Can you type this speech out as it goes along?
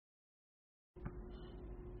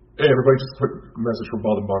Hey everybody, just a quick message from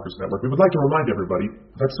Bonkers Network. We would like to remind everybody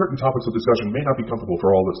that certain topics of discussion may not be comfortable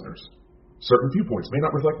for all listeners. Certain viewpoints may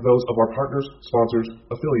not reflect those of our partners, sponsors,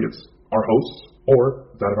 affiliates, our hosts,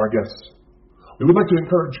 or that of our guests. We would like to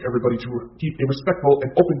encourage everybody to keep a respectful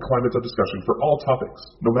and open climate of discussion for all topics,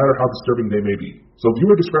 no matter how disturbing they may be. So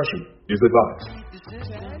viewer discretion is advised.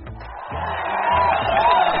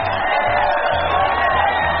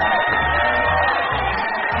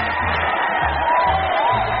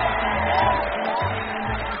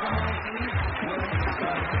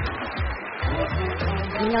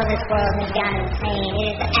 You know this world has gone insane.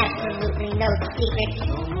 It is absolutely no secret.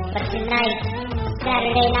 But tonight,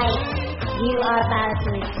 Saturday night, you are about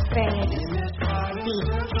to experience the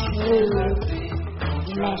true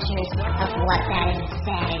measures of what that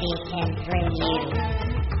insanity can bring you.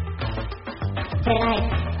 Tonight,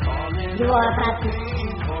 you are about to see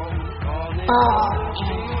Ball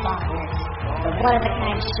and Bonkers, the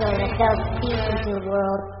one-of-a-kind show that delves deep into the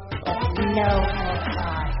world with no holds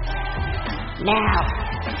barred. Now,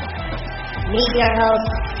 meet your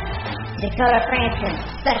hosts, Dakota Franklin,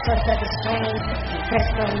 specialist of the strange, and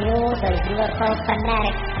Crystal Mule, the UFO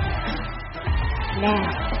fanatic. Now,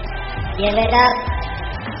 give it up,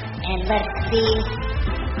 and let's see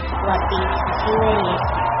what these two idiots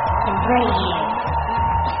can bring you.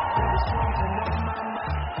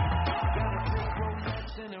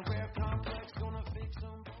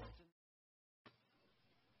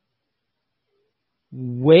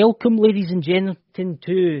 Welcome, ladies and gentlemen,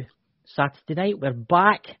 to Saturday night. We're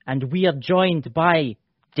back, and we are joined by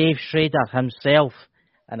Dave Schrader himself.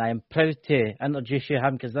 And I am proud to introduce you to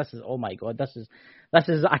him because this is, oh my God, this is.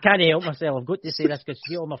 I can't help myself. I've got to say this because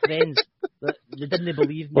see all my friends that they didn't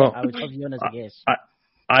believe me. I would have you on as a guest.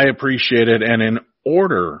 I appreciate it, and in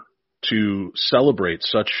order to celebrate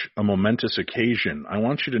such a momentous occasion, I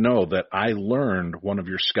want you to know that I learned one of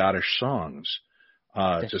your Scottish songs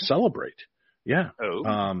to celebrate. Yeah.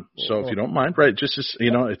 So if you don't mind, right, just as,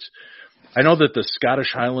 you know, I know that the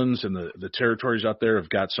Scottish Highlands and the territories out there have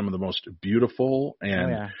got some of the most beautiful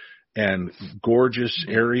and gorgeous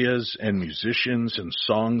areas and musicians and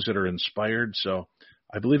songs that are inspired. So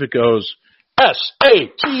I believe it goes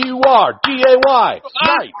S-A-T-U-R-D-A-Y,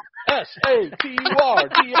 night. S-A-T-U-R-D-A-Y,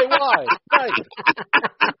 night.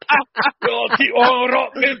 We'll keep on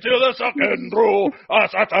rocking into the second row,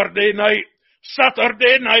 Saturday night.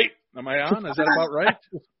 Am I on? Is that about right?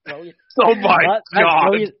 Oh, my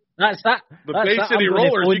God. That's that. The Bay City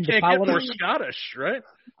Rollers, you can't get more Scottish, right?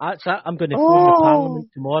 That's that. I'm going to phone the Parliament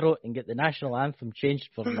tomorrow and get the national anthem changed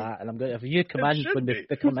for that. And I'm going to have you come in when we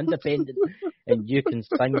become independent and you can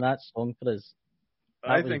sing that song for us.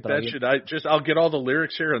 I think brilliant. That should. I'll get all the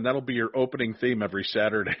lyrics here, and that'll be your opening theme every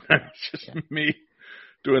Saturday. It's just me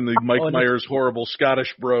doing the Mike Myers horrible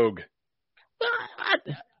Scottish brogue.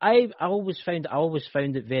 I always found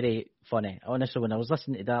it very funny. Honestly, when I was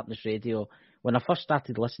listening to Darkness Radio, when I first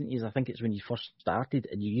started listening to you, I think it's when you first started,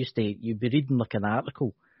 and you'd be reading like an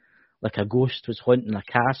article, like a ghost was haunting a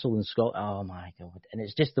castle in Scotland. Oh my God! And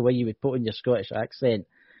it's just the way you would put on your Scottish accent,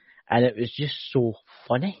 and it was just so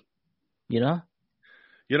funny, you know.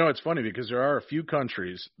 You know, it's funny because there are a few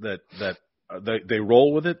countries that they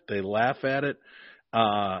roll with it, they laugh at it.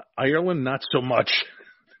 Ireland, not so much.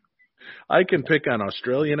 I can pick on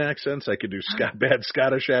Australian accents. I could do bad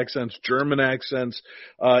Scottish accents, German accents,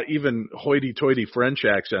 even hoity-toity French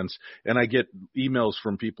accents. And I get emails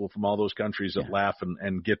from people from all those countries that laugh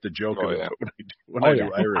and get the joke of it. But when I do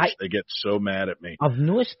Irish, they get so mad at me. I've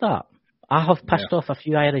noticed that. I have pissed off a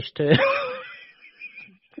few Irish too.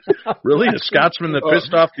 Really? A Scotsman that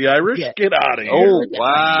pissed off the Irish? Yeah. Get out of here. Oh,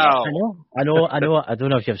 wow. I know. I don't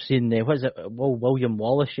know if you've seen, what is it, William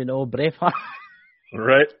Wallace, you know, Braveheart.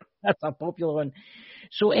 Right. That's a popular one.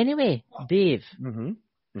 So anyway, Dave,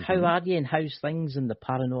 how are you and how's things in the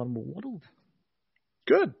paranormal world?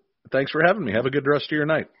 Good. Thanks for having me. Have a good rest of your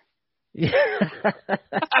night.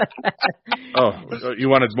 Oh, you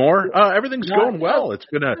wanted more? Everything's going well. It's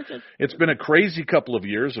been a crazy couple of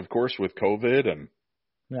years, of course, with COVID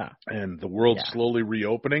and the world slowly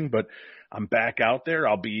reopening. But I'm back out there.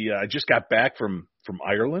 I just got back from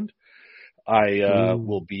Ireland. I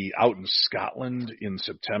will be out in Scotland in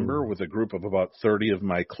September with a group of about 30 of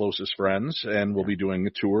my closest friends, and we'll be doing a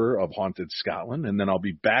tour of haunted Scotland. And then I'll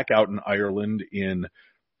be back out in Ireland in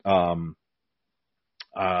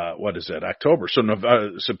October. So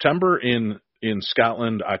September in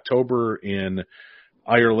Scotland, October in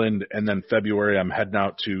Ireland, and then February I'm heading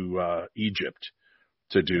out to Egypt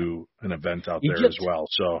to do an event out there as well.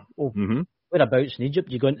 So whereabouts in Egypt?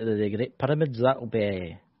 You going to the Great Pyramids? That'll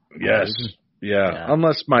be yes. Yeah.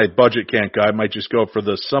 Unless my budget can't go, I might just go for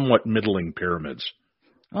the somewhat middling pyramids.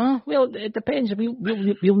 Well, it depends. We'll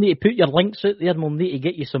need to put your links out there, and we'll need to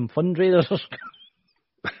get you some fundraisers.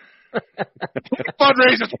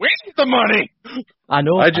 Fundraisers, we need the money. I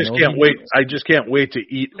know. I just can't wait. I just can't wait to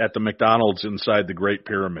eat at the McDonald's inside the Great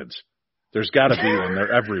Pyramids. There's got to be one.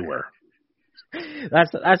 They're everywhere.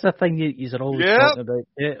 That's the thing you're always talking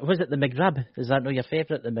about. Was it the McRib? Is that not your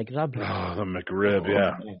favourite, the McRib? Oh, the McRib,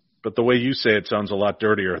 yeah. But the way you say it sounds a lot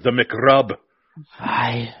dirtier. The McRub.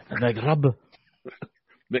 Aye, the McRub.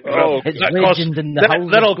 McRub. It's legend in the house.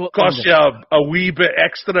 That'll cost you a wee bit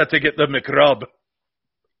extra to get the McRub.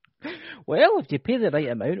 Well, if you pay the right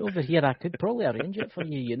amount over here, I could probably arrange it for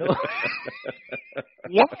you, you know.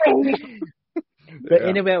 But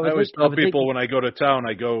anyway, I always tell people when I go to town,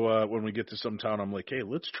 when we get to some town, I'm like, hey,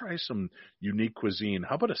 let's try some unique cuisine.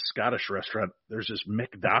 How about a Scottish restaurant? There's this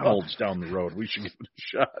McDonald's down the road. We should give it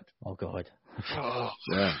a shot. Oh, God.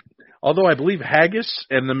 Yeah. Although I believe haggis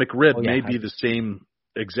and the McRib may be the same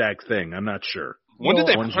exact thing. I'm not sure. When did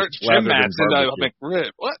they put gym mats into a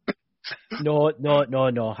McRib? What?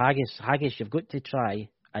 No. Haggis, you've got to try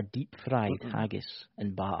a deep-fried haggis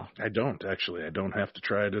in batter. I don't, actually. I don't have to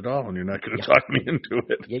try it at all, and you're not going to talk me into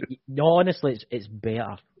it. No, honestly, it's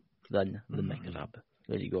better than the McRib.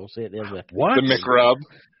 There you go. Say it there. What? The McRub?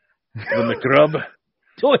 The McRub?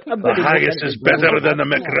 The haggis is better than the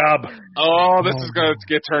McRub. Oh, this is going to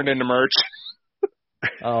get turned into merch.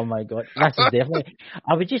 Oh, my God. This is definitely...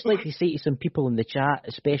 I would just like to say to some people in the chat,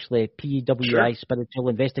 especially PWI Spiritual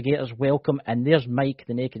Investigators, welcome. And there's Mike,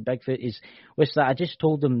 the Naked Bigfoot. I just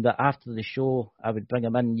told him that after the show, I would bring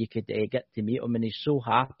him in. You could get to meet him, and he's so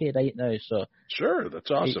happy right now. So sure, that's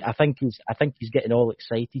awesome. I think he's getting all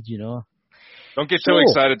excited, you know. Don't get too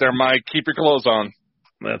excited there, Mike. Keep your clothes on.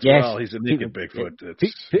 Well, he's a naked Bigfoot.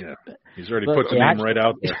 He's already put the name right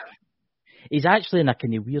out there. He's actually in a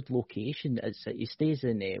kind of weird location. He stays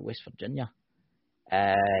in West Virginia,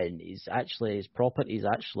 and his property is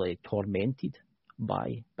actually tormented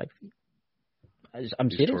by Bigfoot. I'm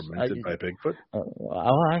serious. Tormented by Bigfoot?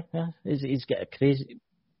 He's got a crazy...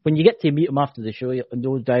 When you get to meet him after the show,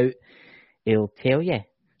 no doubt he'll tell you.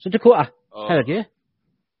 So, Dakota, how are you?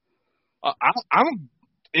 I'm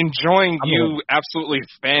enjoying you absolutely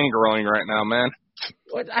fangirling right now, man.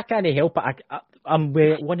 I can't help it. I'm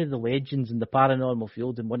one of the legends in the paranormal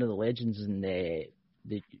field and one of the legends in the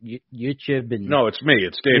YouTube. And no, it's me.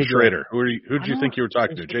 It's Dave Schrader. Who did you think you were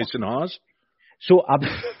talking to? Jason Hawes? So,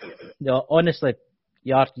 honestly,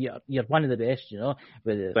 you're one of the best, you know,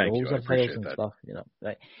 with the Holzer files and stuff, you know.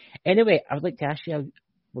 Right. Anyway, I would like to ask you,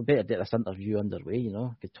 we better get this interview underway, you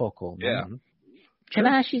know. We could talk all night. Yeah. Can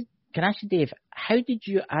I ask you, Dave, how did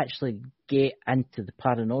you actually get into the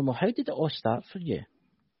paranormal? How did it all start for you?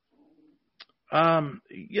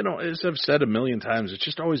 You know, as I've said a million times, it's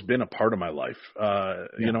just always been a part of my life.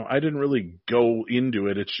 You know, I didn't really go into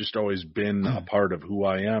it. It's just always been a part of who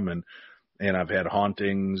I am. And I've had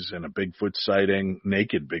hauntings and a Bigfoot sighting,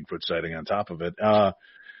 naked Bigfoot sighting on top of it.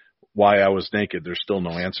 Why I was naked, there's still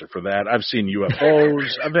no answer for that. I've seen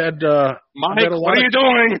UFOs. I've had, Mike, what are you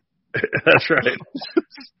doing? That's right.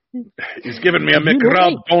 He's giving me a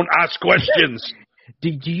McRub. Don't ask questions. Do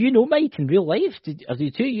you know Mike in real life? Are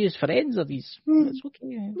you two years friends? Are these? That's okay.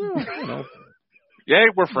 No, you know. Yeah,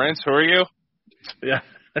 we're friends. Who are you? Yeah.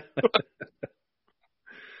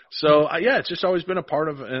 So it's just always been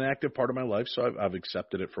an active part of my life. So I've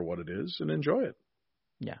accepted it for what it is and enjoy it.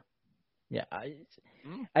 Yeah.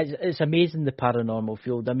 It's amazing, the paranormal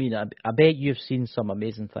field. I mean, I bet you've seen some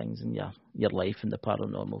amazing things in your life in the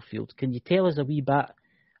paranormal field. Can you tell us a wee bit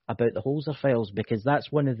about the Holzer Files? Because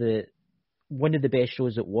that's one of the best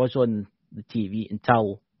shows that was on the TV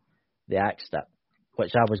until they axed it,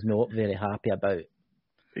 which I was not very happy about.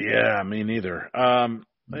 Yeah, me neither.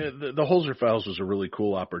 The Holzer Files was a really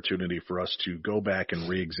cool opportunity for us to go back and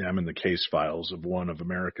re-examine the case files of one of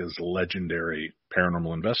America's legendary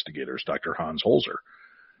paranormal investigators, Dr. Hans Holzer.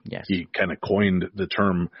 Yes. He kind of coined the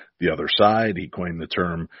term the other side. He coined the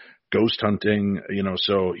term ghost hunting. You know,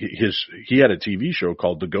 so he had a TV show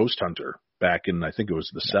called The Ghost Hunter back in, I think it was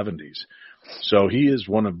the 70s. So he is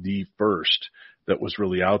one of the first that was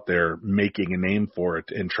really out there making a name for it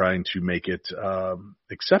and trying to make it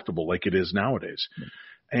acceptable like it is nowadays.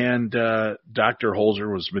 And Dr.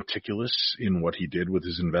 Holzer was meticulous in what he did with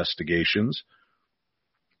his investigations.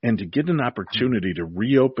 And to get an opportunity to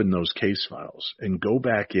reopen those case files and go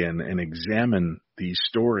back in and examine these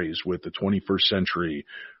stories with the 21st century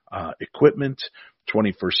equipment,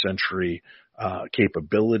 21st century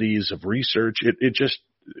capabilities of research,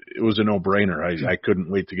 it was a no-brainer. I couldn't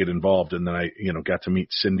wait to get involved. And then I got to meet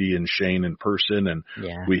Cindy and Shane in person, and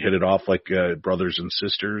we hit it off like brothers and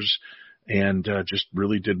sisters. and just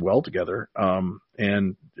really did well together.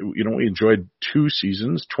 And, we enjoyed 2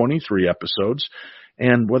 seasons, 23 episodes.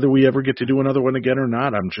 And whether we ever get to do another one again or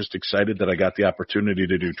not, I'm just excited that I got the opportunity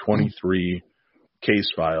to do 23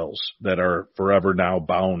 case files that are forever now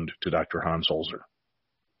bound to Dr. Hans Holzer.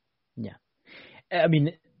 Yeah. I mean,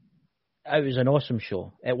 it was an awesome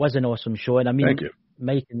show. It was an awesome show. And I mean, Thank you.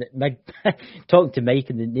 Talking to Mike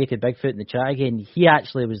and the Naked Bigfoot in the chat again, he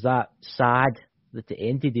actually was that sad that it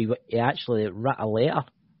ended. He actually wrote a letter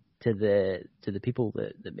to the people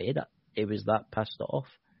that made it. He was that pissed off.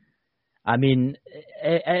 I mean,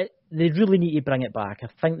 they really need to bring it back. I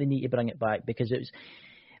think they need to bring it back because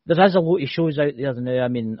there is a lot of shows out there now. I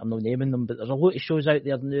mean, I'm not naming them, but there's a lot of shows out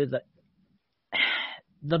there now that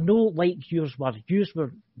they're no like yours were. Yours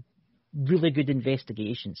were really good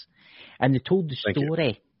investigations, and they told the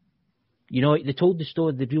story. They told the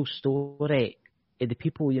story, the real story of the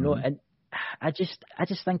people. And I just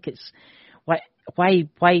think it's why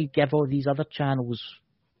give all these other channels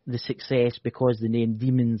the success because they name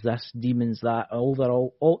demons this, demons that. All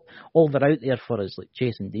they're out there for is like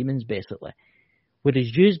chasing demons, basically.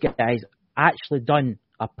 Whereas you guys actually done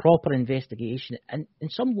a proper investigation, and in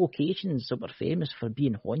some locations that were famous for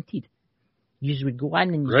being haunted. You would go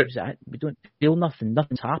in and we don't feel nothing,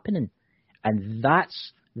 nothing's happening, and that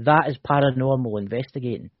is paranormal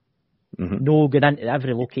investigating. Mm-hmm. No going into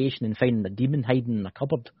every location and finding a demon hiding in a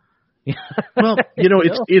cupboard. Well,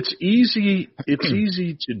 it's easy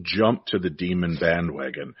to jump to the demon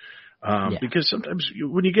bandwagon. Because sometimes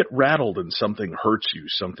when you get rattled and something hurts you,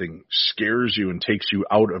 something scares you and takes you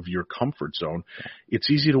out of your comfort zone, it's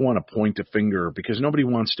easy to want to point a finger because nobody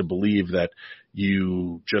wants to believe that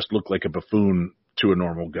you just look like a buffoon to a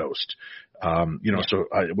normal ghost. So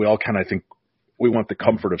we all kind of think we want the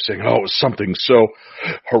comfort of saying, oh, it was something so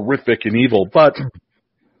horrific and evil. But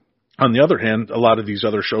on the other hand, a lot of these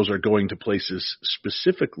other shows are going to places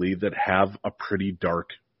specifically that have a pretty dark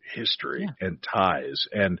history and ties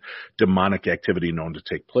and demonic activity known to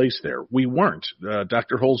take place there. We weren't.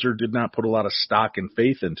 Dr. Holzer did not put a lot of stock and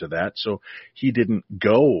faith into that, so he didn't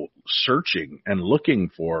go searching and looking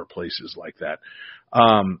for places like that.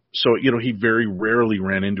 He very rarely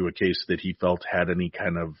ran into a case that he felt had any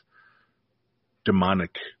kind of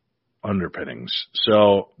demonic underpinnings.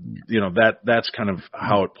 So, that's kind of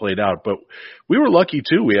how it played out. But we were lucky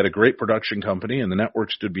too. We had a great production company and the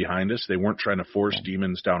network stood behind us. They weren't trying to force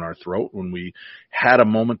demons down our throat. When we had a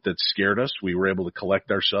moment that scared us, we were able to collect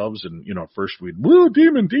ourselves and, first we'd, woo,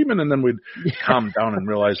 demon, and then we'd calm down and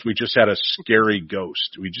realize we just had a scary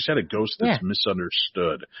ghost. We just had a ghost that's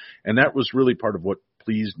misunderstood. And that was really part of what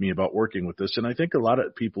pleased me about working with this. And I think a lot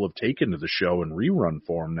of people have taken to the show in rerun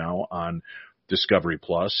form now on Discovery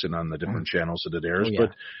Plus and on the different channels that it airs.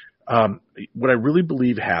 But what I really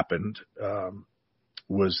believe happened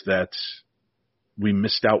was that we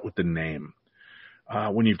missed out with the name.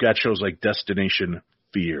 When you've got shows like Destination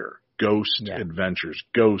Fear, Ghost Adventures,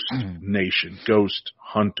 Ghost Nation, Ghost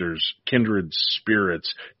Hunters, Kindred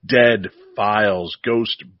Spirits, Dead Files,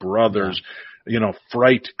 Ghost Brothers,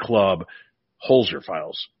 Fright Club, Holzer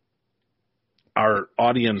Files. Our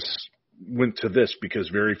audience went to this because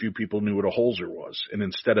very few people knew what a Holzer was. And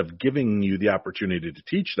instead of giving you the opportunity to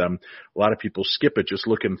teach them, a lot of people skip it just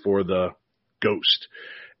looking for the ghost.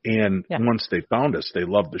 And once they found us, they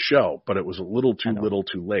loved the show, but it was a little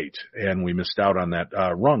too late. And we missed out on that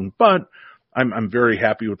rung. But I'm very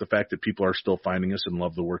happy with the fact that people are still finding us and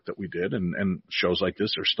love the work that we did. And shows like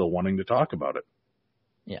this are still wanting to talk about it.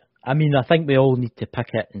 Yeah, I mean, I think we all need to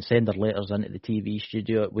pick it and send our letters into the TV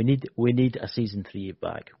studio. We need a season 3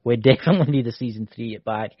 back. We definitely need a season 3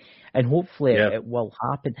 back, and hopefully it will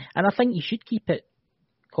happen. And I think you should keep it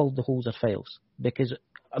called the Holzer Files because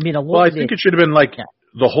I mean, I think it should have been like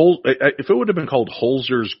the whole. If it would have been called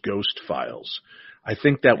Holzer's Ghost Files, I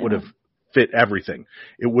think that would have fit everything.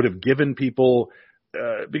 It would have given people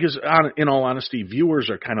because, in all honesty,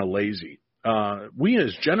 viewers are kind of lazy. We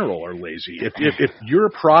as general are lazy. If your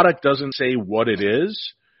product doesn't say what it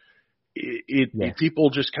is, people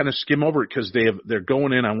just kind of skim over it because they're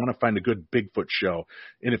going in. I want to find a good Bigfoot show,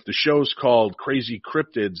 and if the show's called Crazy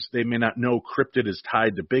Cryptids, they may not know cryptid is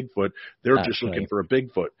tied to Bigfoot. They're just looking for a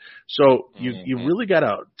Bigfoot. So you really got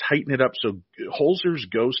to tighten it up. So Holzer's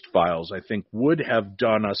Ghost Files, I think, would have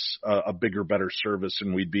done us a bigger, better service,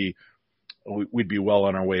 and we'd be well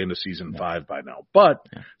on our way into season 5 by now. But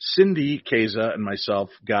Cindy Keza and myself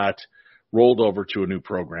got rolled over to a new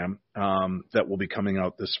program that will be coming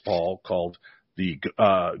out this fall called the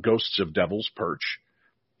Ghosts of Devil's Perch.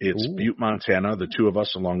 It's Butte, Montana. The two of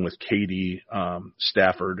us, along with Katie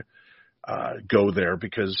Stafford, go there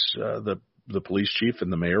because the the police chief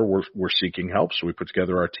and the mayor were seeking help. So we put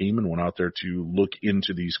together our team and went out there to look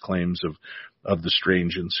into these claims of the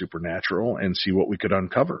strange and supernatural and see what we could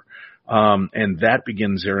uncover. And that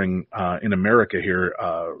begins airing in America here,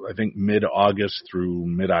 I think mid-August through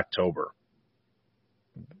mid-October.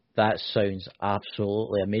 That sounds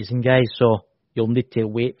absolutely amazing, guys. So you'll need to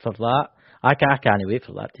wait for that. I can't wait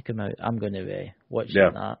for that to come out. I'm going to watch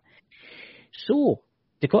that. So,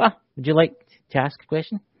 Dakota, would you like to ask a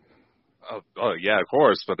question? Oh yeah, of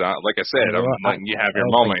course. But like I said, I'm letting you have your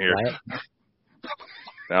moment here.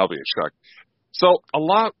 That'll be a shock. So a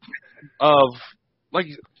lot of, like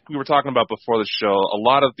we were talking about before the show, a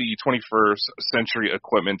lot of the 21st century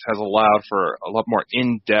equipment has allowed for a lot more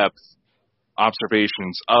in-depth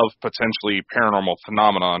observations of potentially paranormal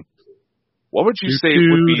phenomenon. What would you say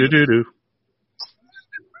would be...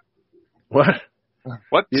 What?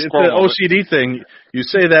 It's the OCD thing. You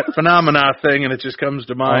say that phenomena thing, and it just comes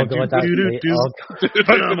to mind.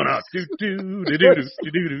 Phenomena.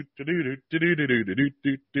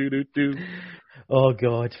 Oh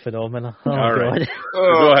God, phenomena. Oh, all right. God.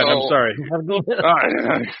 Go ahead. I'm sorry.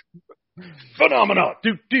 Phenomena. Phenomena.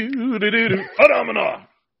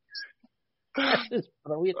 This is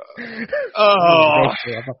brilliant.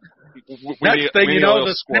 Next thing you know,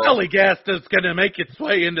 the smelly gas is going to make its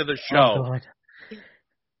way into the show. Oh, God.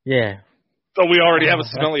 Yeah. So we already have a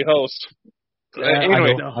smelly host.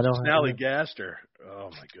 Anyway, Smelly Gaster. Oh,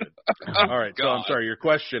 my goodness. All right. So I'm sorry. Your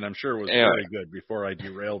question, I'm sure, was very good before I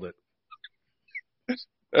derailed it.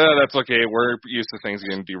 That's okay. We're used to things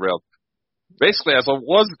getting derailed. Basically, as I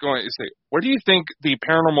was going to say, where do you think the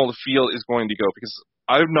paranormal field is going to go? Because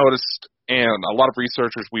I've noticed, and a lot of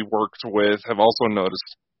researchers we worked with have also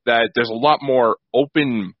noticed, that there's a lot more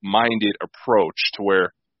open-minded approach to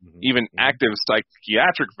where even active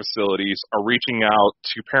psychiatric facilities are reaching out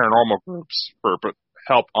to paranormal groups for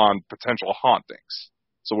help on potential hauntings.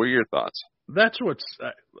 So what are your thoughts? That's what's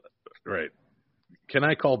right. Can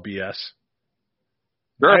I call BS?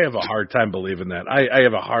 Sure. I have a hard time believing that. I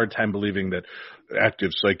have a hard time believing that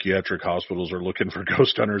active psychiatric hospitals are looking for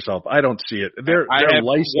ghost hunters' help. I don't see it. They're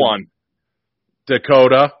licensed. One.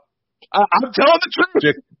 Dakota. I'm telling the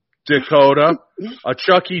truth. Dakota, a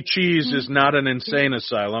Chuck E. Cheese is not an insane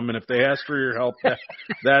asylum, and if they asked for your help,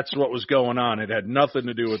 that's what was going on. It had nothing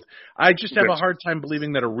to do with. I just have a hard time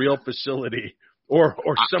believing that a real facility or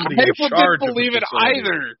somebody in charge didn't believe it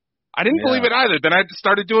either. I didn't believe it either. Then I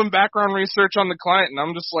started doing background research on the client, and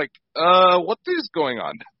I'm just like, what is going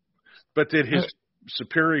on? But did his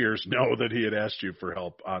superiors know that he had asked you for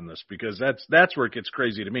help on this? Because that's where it gets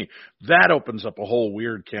crazy to me. That opens up a whole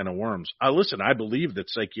weird can of worms. Listen, I believe that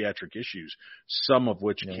psychiatric issues, some of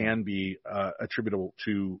which can be attributable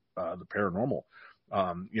to the paranormal,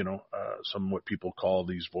 some what people call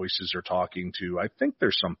these voices are talking to. I think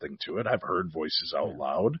there's something to it. I've heard voices out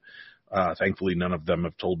loud. Thankfully, none of them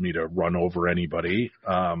have told me to run over anybody.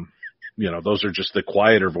 Those are just the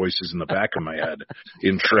quieter voices in the back of my head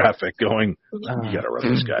in traffic going, you got to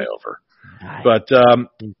run this guy over. But,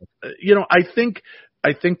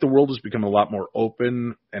 I think the world has become a lot more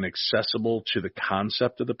open and accessible to the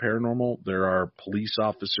concept of the paranormal. There are police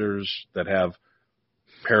officers that have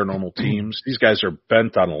paranormal teams. These guys are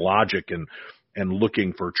bent on logic and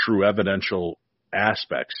looking for true evidential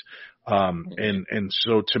aspects. And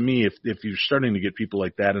so to me, if you're starting to get people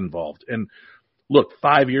like that involved, and look,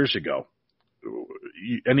 5 years ago,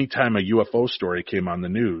 anytime a UFO story came on the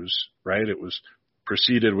news, right, it was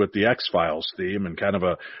preceded with the X-Files theme and kind of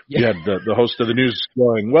you had the host of the news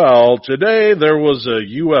going, well, today there was a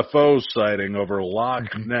UFO sighting over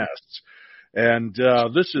Loch Ness, and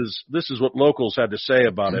this is what locals had to say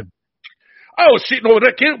about it. I was sitting over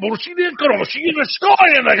there, well, she didn't come over. She in the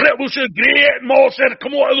sky, and like that was a great, and Mom said,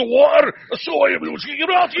 come out of the water. I saw you. We was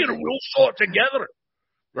get out here, and we'll saw it together.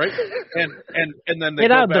 Right? And then they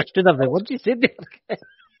go back. What did you say there?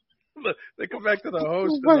 They come back to the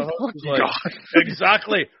host, and the host is like,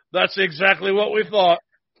 exactly. That's exactly what we thought.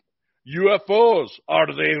 UFOs, are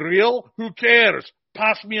they real? Who cares?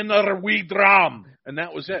 Pass me another wee dram. And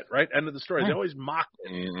that was it, right? End of the story. They always mocked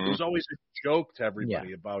it. It was always a joke to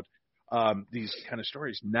everybody about these kind of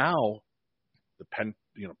stories. Now, I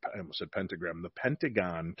almost said Pentagram. The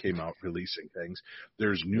Pentagon came out releasing things.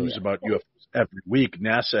 There's news about UFOs every week.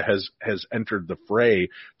 NASA has entered the fray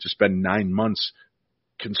to spend 9 months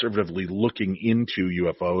conservatively looking into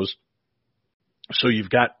UFOs. So you've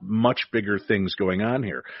got much bigger things going on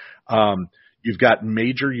here. You've got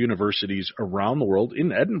major universities around the world,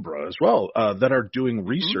 in Edinburgh as well, that are doing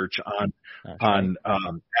research on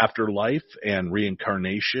afterlife and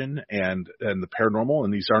reincarnation and the paranormal.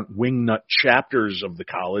 And these aren't wingnut chapters of the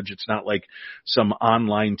college. It's not like some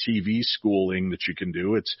online TV schooling that you can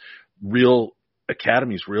do. It's real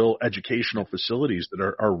academies, real educational facilities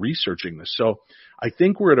that are researching this. So I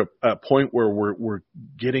think we're at a point where we're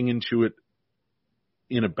getting into it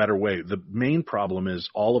in a better way. The main problem is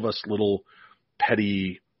all of us little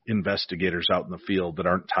petty investigators out in the field that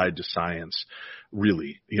aren't tied to science.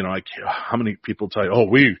 Really, how many people tell you,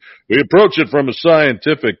 we approach it from a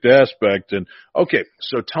scientific aspect. And okay,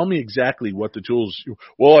 so tell me exactly what the tools.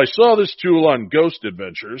 Well, I saw this tool on Ghost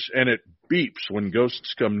Adventures and it beeps when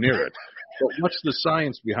ghosts come near it. But what's the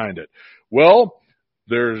science behind it? Well,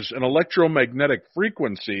 there's an electromagnetic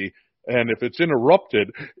frequency, and if it's interrupted,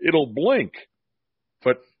 it'll blink.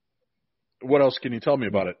 But what else can you tell me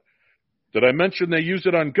about it? Did I mention they use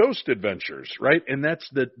it on Ghost Adventures, right? And that's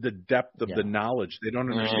the depth of the knowledge. They don't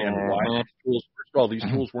understand why these tools. First of all, these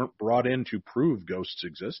tools weren't brought in to prove ghosts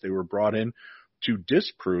exist. They were brought in to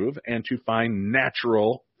disprove and to find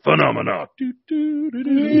natural phenomena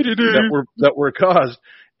that were caused,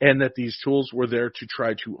 and that these tools were there to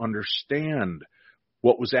try to understand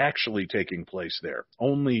what was actually taking place there.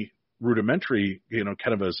 Only rudimentary,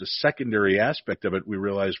 kind of as a secondary aspect of it, we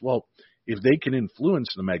realized, well, if they can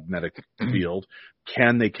influence the magnetic field,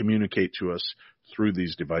 can they communicate to us through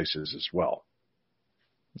these devices as well?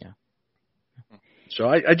 Yeah. So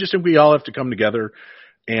I just think we all have to come together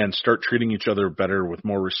and start treating each other better with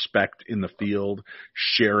more respect in the field,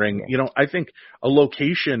 sharing. I think a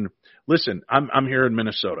location, listen, I'm here in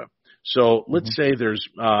Minnesota. So let's say there's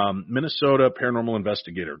Minnesota Paranormal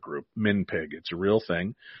Investigator Group, MINPIG. It's a real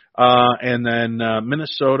thing. And then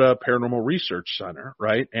Minnesota Paranormal Research Center,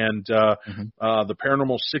 right? And the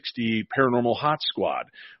Paranormal 60 Paranormal Hot Squad.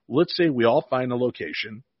 Let's say we all find a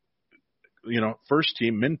location. First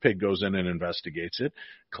team, MINPIG goes in and investigates it,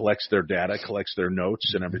 collects their data, collects their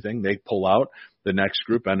notes and everything. They pull out. The next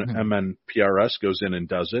group, MNPRS, goes in and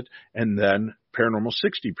does it. And then Paranormal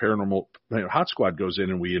 60, Paranormal Hot Squad goes in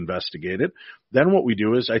and we investigate it. Then what we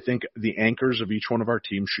do is I think the anchors of each one of our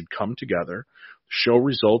teams should come together, show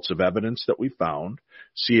results of evidence that we found,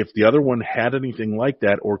 see if the other one had anything like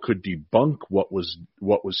that or could debunk what was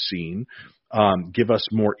seen. Give us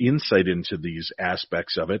more insight into these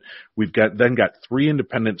aspects of it. We've got 3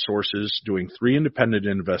 independent sources doing 3 independent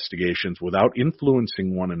investigations without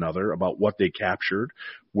influencing one another about what they captured,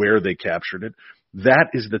 where they captured it. That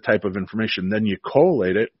is the type of information. Then you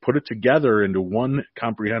collate it, put it together into one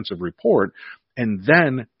comprehensive report, and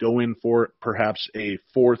then go in for perhaps a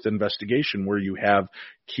 4th investigation where you have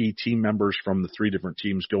key team members from the 3 different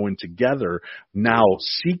teams going together, now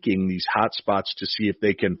seeking these hot spots to see if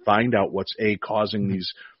they can find out what's A, causing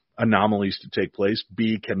these anomalies to take place,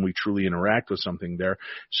 B, can we truly interact with something there,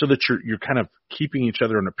 so that you're kind of keeping each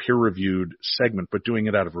other in a peer-reviewed segment, but doing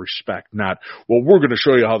it out of respect, not, well, we're going to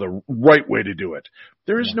show you how the right way to do it.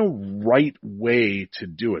 There is no right way to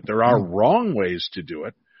do it. There are wrong ways to do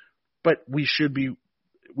it. But we should be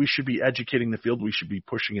educating the field. We should be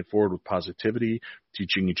pushing it forward with positivity,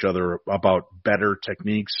 teaching each other about better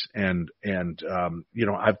techniques. And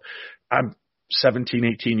I'm 17,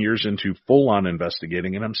 18 years into full-on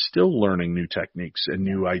investigating, and I'm still learning new techniques and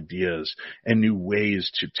new ideas and new ways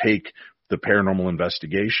to take the paranormal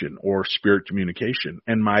investigation or spirit communication.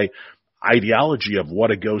 And my ideology of what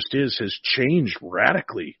a ghost is has changed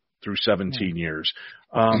radically through 17 years.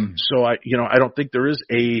 So I don't think there is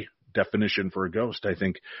a definition for a ghost. I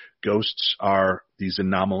think ghosts are these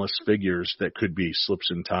anomalous figures that could be slips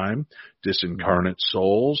in time, disincarnate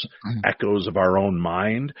souls, echoes of our own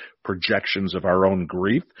mind, projections of our own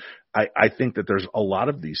grief. I think that there's a lot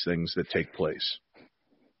of these things that take place.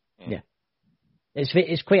 Yeah.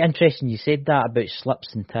 It's quite interesting you said that about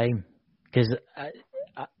slips in time, because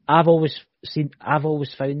I've always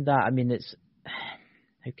found that. I mean, it's,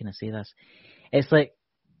 how can I say this? It's like,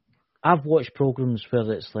 I've watched programs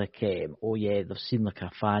where it's like, oh yeah, they've seen like a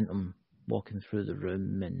phantom walking through the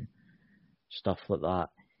room and stuff like that.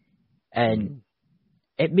 And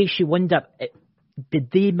it makes you wonder, did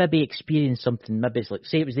they maybe experience something? Maybe it's like,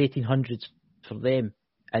 say it was the 1800s for them,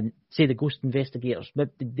 and say the ghost investigators,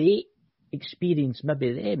 did they experience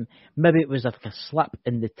maybe them? Maybe it was like a slip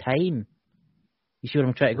in the time. You see what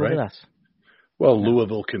I'm trying to go with this? Well,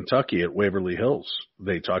 Louisville, Kentucky at Waverly Hills,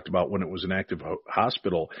 they talked about when it was an active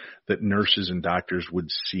hospital that nurses and doctors would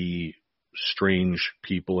see strange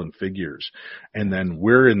people and figures. And then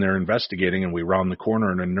we're in there investigating, and we round the corner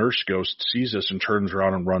and a nurse ghost sees us and turns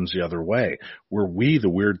around and runs the other way. Were we the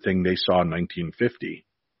weird thing they saw in 1950?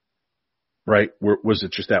 right? Was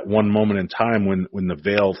it just that one moment in time when the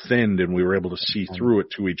veil thinned and we were able to see through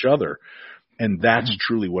it to each other? And that's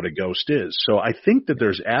truly what a ghost is. So I think that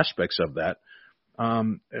there's aspects of that.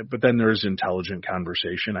 But then there's intelligent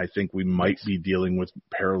conversation. I think we might be dealing with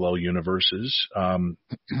parallel universes, and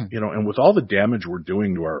with all the damage we're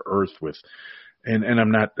doing to our Earth and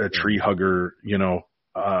I'm not a tree hugger,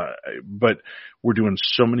 but we're doing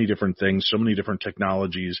so many different things, so many different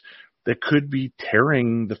technologies that could be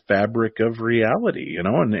tearing the fabric of reality,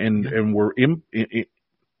 and we're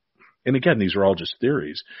and again, these are all just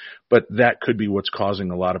theories, but that could be what's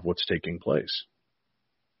causing a lot of what's taking place.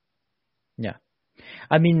 Yeah.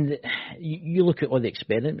 I mean, you look at all the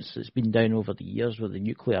experiments that's been done over the years with the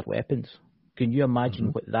nuclear weapons. Can you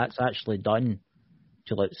imagine what that's actually done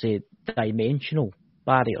to, let's say, dimensional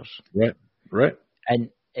barriers? Right. And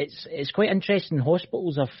it's quite interesting in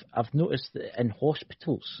hospitals. I've noticed that in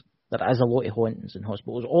hospitals there is a lot of hauntings in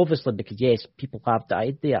hospitals. Obviously, because yes, people have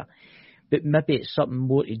died there, but maybe it's something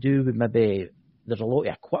more to do with maybe there's a lot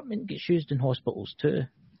of equipment gets used in hospitals too,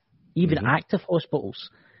 even active hospitals.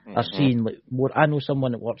 I've seen more. I know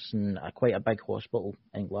someone that works in quite a big hospital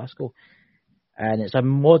in Glasgow, and it's a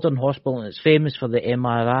modern hospital, and it's famous for the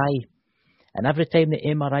MRI. And every time the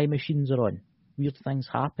MRI machines are on, weird things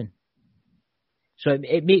happen. So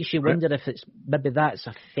it makes you wonder if it's maybe that's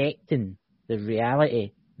affecting the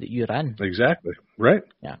reality that you're in. Exactly. Right.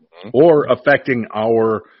 Yeah. Or affecting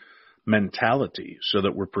our mentality so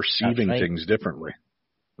that we're perceiving things differently.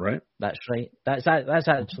 Right. That's right. That's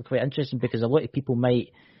actually quite interesting because a lot of people might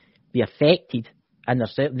be affected and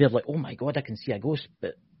they're like, oh my God, I can see a ghost,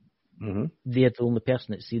 but they're the only person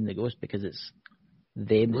that's seen the ghost because it's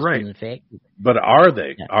them that's been infected. But are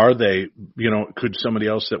they? Yeah. Are they? Could somebody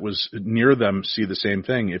else that was near them see the same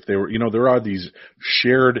thing? If they were, there are these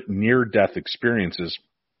shared near-death experiences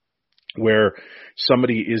where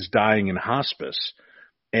somebody is dying in hospice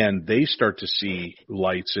and they start to see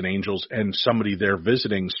lights and angels, and somebody they're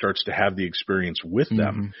visiting starts to have the experience with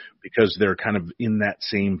them because they're kind of in that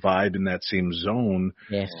same vibe, in that same zone.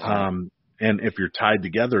 Yes. And if you're tied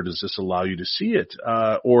together, does this allow you to see it?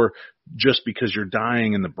 Or just because you're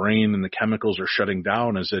dying and the brain and the chemicals are shutting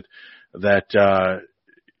down, is it that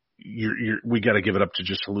we got to give it up to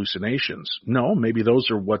just hallucinations? No, maybe those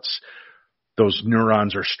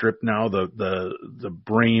neurons are stripped now. The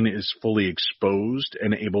brain is fully exposed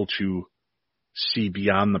and able to see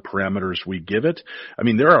beyond the parameters we give it. I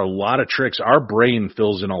mean, there are a lot of tricks. Our brain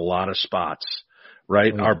fills in a lot of spots,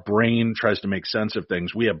 right? Our brain tries to make sense of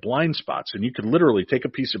things. We have blind spots, and you could literally take a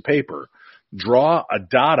piece of paper, draw a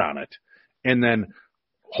dot on it, and then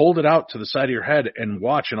hold it out to the side of your head and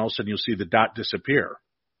watch, and all of a sudden you'll see the dot disappear.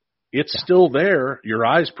 It's still there, your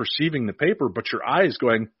eyes perceiving the paper, but your eyes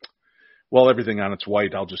going, well, everything on it's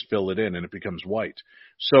white, I'll just fill it in, and it becomes white.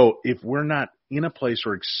 So if we're not in a place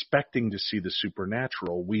or expecting to see the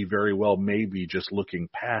supernatural, we very well may be just looking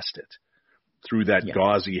past it through that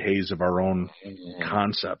gauzy haze of our own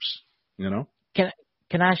concepts, Can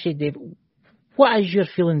I ask you, Dave, what is your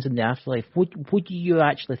feelings in the afterlife? What do you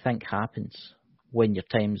actually think happens when your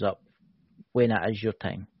time's up, when it is your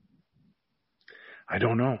time? I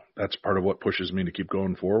don't know. That's part of what pushes me to keep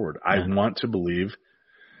going forward. I want to believe...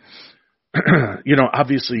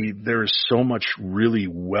 obviously there's so much really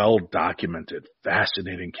well documented,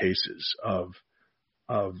 fascinating cases of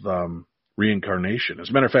reincarnation. As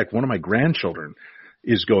a matter of fact, one of my grandchildren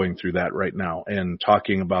is going through that right now and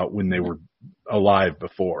talking about when they were alive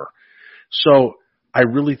before. So I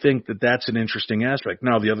really think that that's an interesting aspect.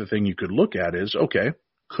 Now, the other thing you could look at is, okay,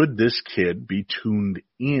 could this kid be tuned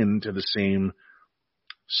in to the same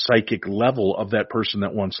psychic level of that person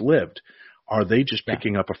that once lived? Are they just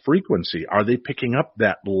picking up a frequency? Are they picking up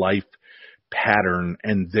that life pattern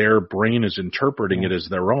and their brain is interpreting it as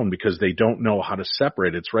their own because they don't know how to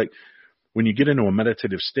separate it? It's right. When you get into a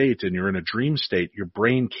meditative state and you're in a dream state, your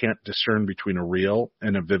brain can't discern between a real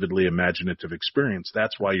and a vividly imaginative experience.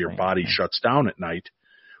 That's why your body shuts down at night.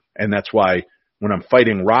 And that's why when I'm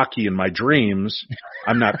fighting Rocky in my dreams,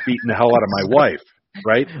 I'm not beating the hell out of my wife,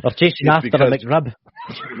 right? Or chasing after a McRib.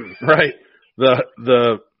 Right.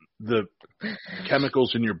 The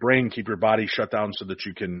chemicals in your brain keep your body shut down so that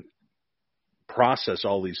you can process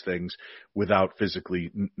all these things without physically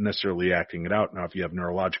necessarily acting it out. Now, if you have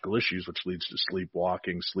neurological issues, which leads to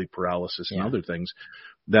sleepwalking, sleep paralysis, and other things,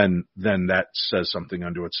 then that says something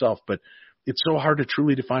unto itself. But it's so hard to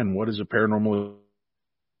truly define what is a paranormal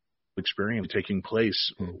experience taking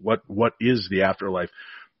place. What is the afterlife?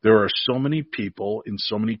 There are so many people in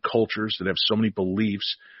so many cultures that have so many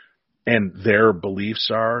beliefs. And their beliefs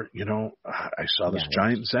are, I saw this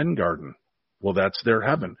giant Zen garden. well, that's their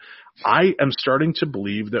heaven. I am starting to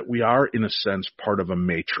believe that we are, in a sense, part of a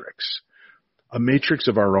matrix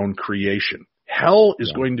of our own creation. Hell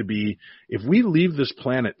is going to be, if we leave this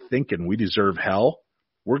planet thinking we deserve hell,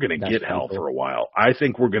 we're going to get hell for a while. I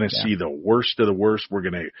think we're going to see the worst of the worst. We're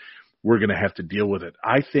going to have to deal with it.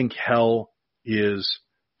 I think hell is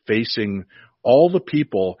facing all the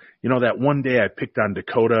people. You know, that one day I picked on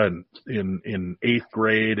Dakota in 8th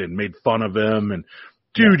grade and made fun of him, and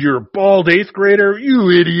dude, you're a bald 8th grader, you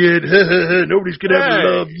idiot. Nobody's going to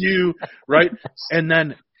ever love you, right? And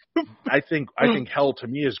then I think hell to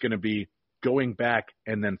me is going to be going back,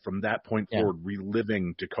 and then from that point forward,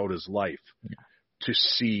 reliving Dakota's life to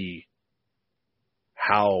see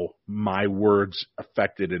how my words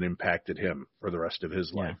affected and impacted him for the rest of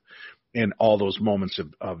his life. And all those moments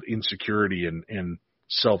of insecurity and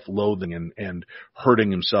self-loathing and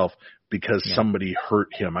hurting himself because somebody hurt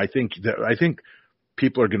him. I think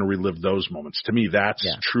people are going to relive those moments. To me, that's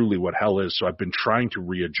truly what hell is. So I've been trying to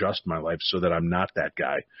readjust my life so that I'm not that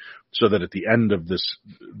guy, so that at the end of this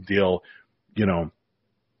deal, you know,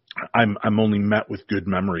 I'm only met with good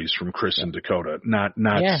memories from Chris and Dakota, not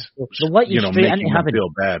They'll let you straight making them feel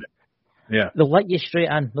bad. Yeah, they'll let you straight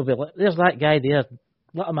in. They'll be like, "There's that guy there,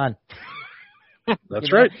 let him in."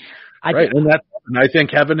 That's right. And I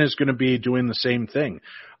think heaven is going to be doing the same thing.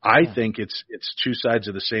 I think it's two sides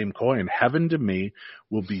of the same coin. Heaven to me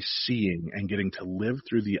will be seeing and getting to live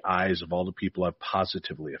through the eyes of all the people I've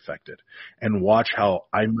positively affected, and watch how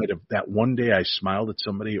I might have, that one day I smiled at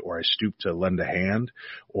somebody, or I stooped to lend a hand,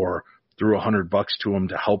 or threw $100 to them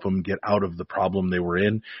to help them get out of the problem they were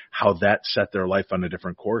in, how that set their life on a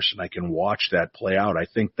different course. And I can watch that play out. I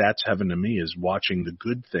think that's heaven to me, is watching the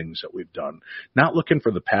good things that we've done, not looking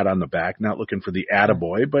for the pat on the back, not looking for the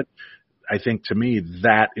attaboy, but I think to me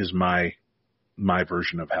that is my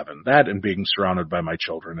version of heaven. That, and being surrounded by my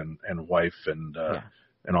children and wife and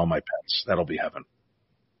all my pets. That'll be heaven.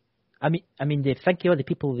 I mean, Dave, think of all the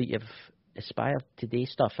people that you've aspired to do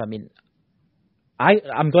stuff. I mean,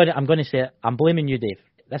 I'm going to say it. I'm blaming you, Dave.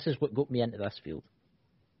 This is what got me into this field.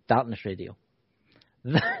 Darkness Radio.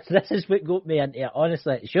 This is what got me into it.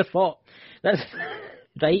 Honestly, it's your fault. That's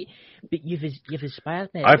right. But you've inspired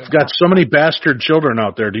me. I've got so many bastard children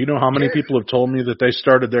out there. Do you know how many people have told me that they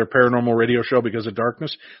started their paranormal radio show because of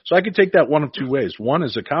darkness? So I could take that one of two ways. One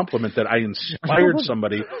is a compliment that I inspired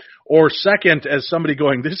somebody, or second, as somebody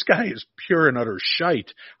going, this guy is pure and utter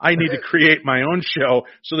shite. I need to create my own show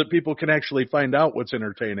so that people can actually find out what's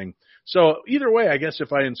entertaining. So either way, I guess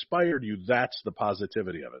if I inspired you, that's the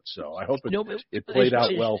positivity of it. So I hope it played out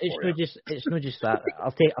well for you. It's not just that.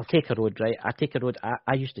 I'll take a road, right? I take a road.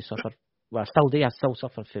 I used to suffer. Well, I still do. I still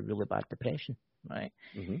suffer from really bad depression, right?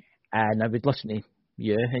 Mm-hmm. And I would listen to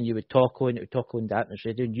you, and you would talk on Darkness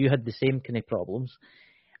Radio, and you had the same kind of problems.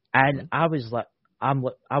 And I was like, I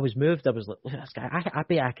was moved. I was like, look at this guy. I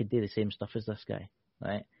bet I could do the same stuff as this guy,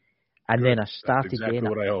 right? And then I started doing it. That's exactly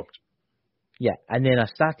what I hoped. Yeah, and then I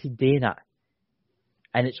started doing it,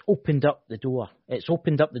 and it's opened up the door.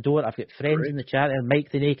 I've got friends in the chat,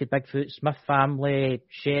 Mike the Naked Bigfoot, Smith Family,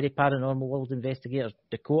 Sherry Paranormal World Investigators,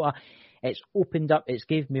 Dakota. It's opened up. It's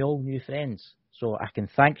gave me all new friends. So I can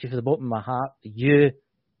thank you from the bottom of my heart. You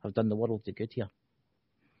have done the world a good here.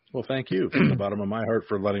 Well, thank you from the bottom of my heart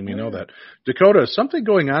for letting me know that. Dakota, something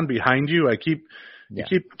going on behind you? You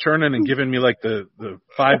keep turning and giving me like the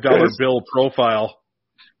 $5 bill profile.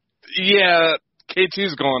 Yeah,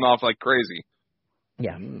 K2's going off like crazy.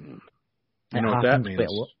 Yeah. You know what that means?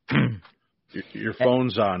 Your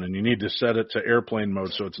phone's on, and you need to set it to airplane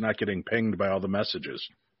mode so it's not getting pinged by all the messages.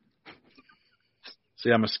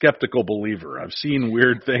 See, I'm a skeptical believer. I've seen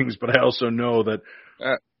weird things, but I also know that,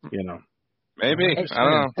 Maybe. I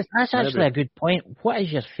don't know. That's actually a good point. What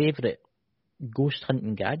is your favourite ghost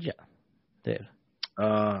hunting gadget there?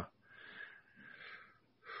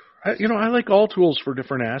 I like all tools for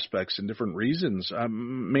different aspects and different reasons.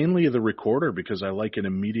 Mainly the recorder, because I like an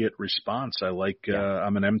immediate response. I'm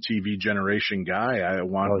an MTV generation guy. I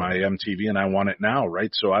want my MTV, and I want it now,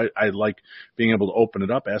 right? So I like being able to open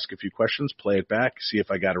it up, ask a few questions, play it back, see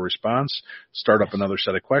if I got a response, start up another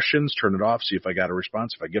set of questions, turn it off, see if I got a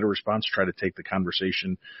response. If I get a response, try to take the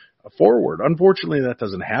conversation forward. Unfortunately, that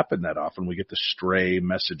doesn't happen that often. We get the stray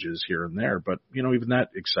messages here and there, but, even that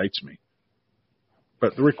excites me.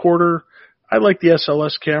 But the recorder, I like the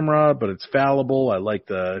SLS camera, but it's fallible. I like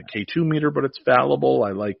the K2 meter, but it's fallible. I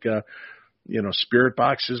like, spirit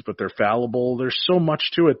boxes, but they're fallible. There's so much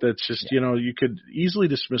to it that's just, you could easily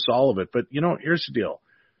dismiss all of it. But, here's the deal.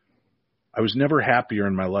 I was never happier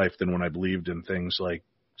in my life than when I believed in things like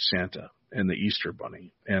Santa and the Easter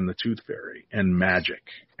Bunny and the Tooth Fairy and magic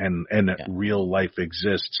and that real life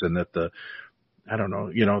exists, and that the I don't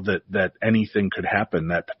know, that anything could happen,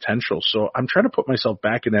 that potential. So I'm trying to put myself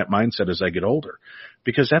back in that mindset as I get older,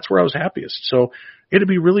 because that's where I was happiest. So it'd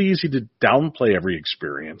be really easy to downplay every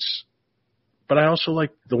experience, but I also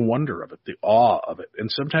like the wonder of it, the awe of it. And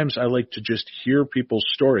sometimes I like to just hear people's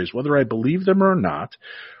stories, whether I believe them or not,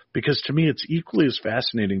 because to me it's equally as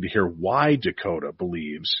fascinating to hear why Dakota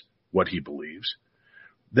believes what he believes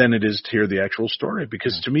than it is to hear the actual story.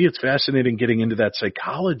 Because to me it's fascinating getting into that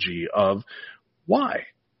psychology of why.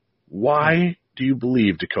 Why do you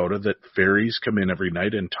believe, Dakota, that fairies come in every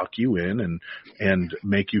night and tuck you in and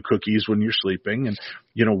make you cookies when you're sleeping? And,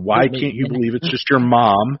 why can't you believe it's just your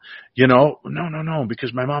mom? No,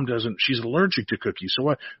 because my mom doesn't. She's allergic to cookies.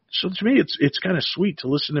 So to me, it's kind of sweet to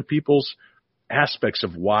listen to people's aspects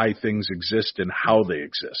of why things exist and how they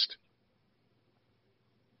exist.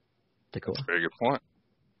 Dakota. Very good point.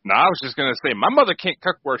 No, I was just going to say, my mother can't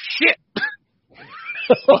cook worth shit.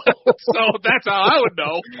 So that's how I would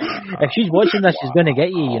know. If she's watching this, she's going to get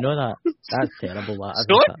you. You know that. That's terrible.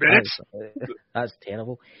 That's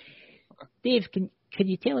terrible. Dave, can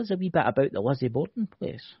you tell us a wee bit about the Lizzie Borden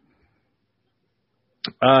place?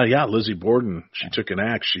 Yeah, Lizzie Borden. She took an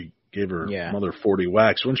axe. She gave her mother 40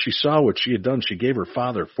 whacks. When she saw what she had done, she gave her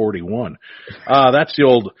father 41. That's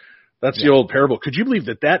the old parable. Could you believe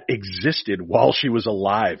that existed while she was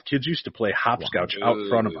alive? Kids used to play hopscotch out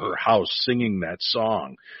front of her house singing that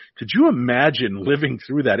song. Could you imagine living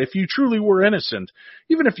through that? If you truly were innocent,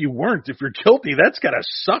 even if you weren't, if you're guilty, that's got to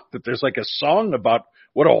suck that there's like a song about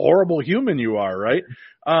what a horrible human you are, right?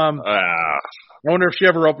 I wonder if she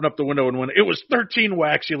ever opened up the window and went, "It was 13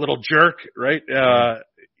 whacks, you little jerk," right?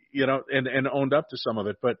 And owned up to some of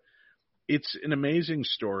it. But it's an amazing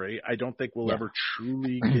story. I don't think we'll ever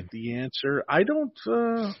truly get the answer. I don't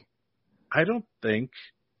think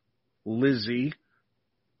Lizzie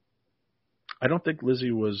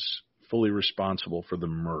was fully responsible for the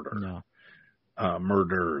murder. No.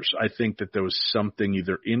 Murders. I think that there was something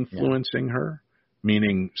either influencing her,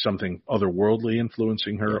 meaning something otherworldly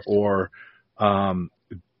influeing her, or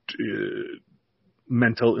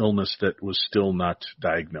mental illness that was still not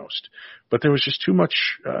diagnosed. But there was just too much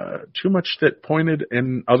that pointed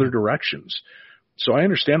in other directions. So I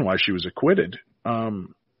understand why she was acquitted.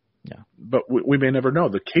 But we may never know.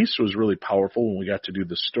 The case was really powerful when we got to do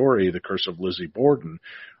the story, The Curse of Lizzie Borden,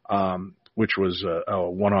 which was a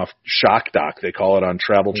one-off shock doc, they call it, on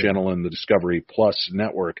Travel Channel and the Discovery Plus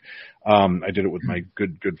network. I did it with my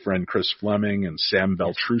good friend Chris Fleming and Sam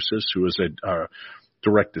Beltrusis, who is a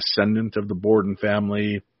direct descendant of the Borden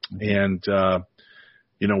family. And,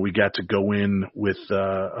 we got to go in with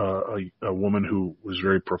a woman who was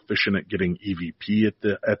very proficient at getting EVP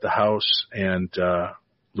at the house, and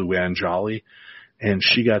Luann Jolly. And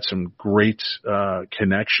she got some great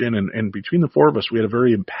connection. And between the four of us, we had a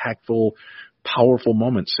very impactful, powerful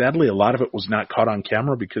moment. Sadly, a lot of it was not caught on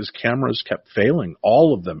camera because cameras kept failing.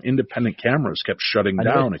 All of them, independent cameras, kept shutting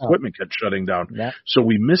down. Equipment kept shutting down. Yeah. So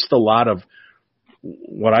we missed a lot of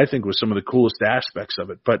what I think was some of the coolest aspects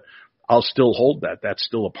of it. But I'll still hold that. That's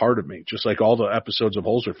still a part of me, just like all the episodes of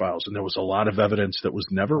Holzer Files. And there was a lot of evidence that was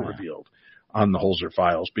never revealed on the Holzer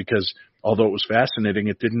Files, because although it was fascinating,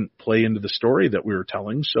 it didn't play into the story that we were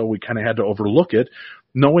telling. So we kind of had to overlook it,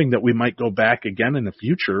 knowing that we might go back again in the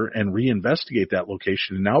future and reinvestigate that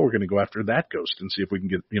location. And now we're going to go after that ghost and see if we can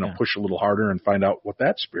get, push a little harder and find out what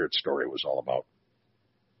that spirit story was all about.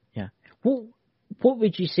 Yeah. Well, what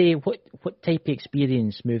would you say, what type of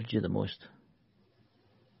experience moved you the most?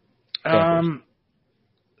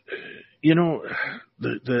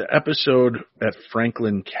 The episode at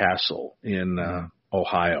Franklin Castle in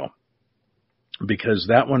Ohio, because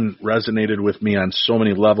that one resonated with me on so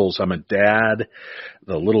many levels. I'm a dad.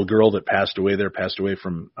 The little girl that passed away there passed away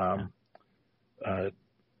from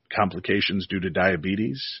complications due to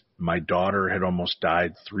diabetes. My daughter had almost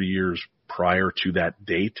died 3 years prior to that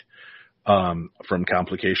date from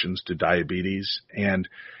complications to diabetes. And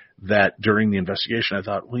that during the investigation, I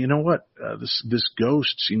thought, well, you know what? This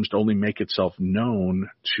ghost seems to only make itself known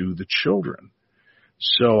to the children.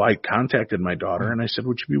 So I contacted my daughter and I said,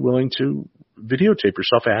 would you be willing to videotape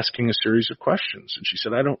yourself asking a series of questions? And she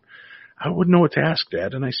said, I wouldn't know what to ask,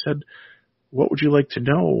 Dad. And I said, what would you like to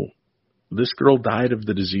know? This girl died of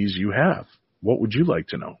the disease you have. What would you like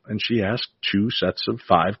to know? And she asked 2 sets of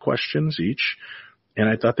 5 questions each. And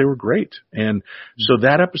I thought they were great. And so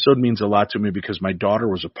that episode means a lot to me because my daughter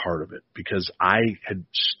was a part of it, because I had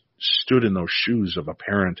stood in those shoes of a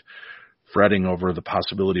parent fretting over the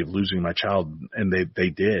possibility of losing my child, and they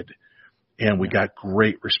did. And we got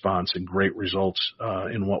great response and great results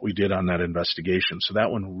in what we did on that investigation. So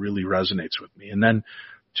that one really resonates with me. And then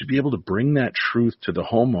to be able to bring that truth to the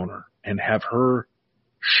homeowner and have her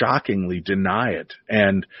shockingly deny it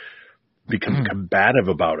and become combative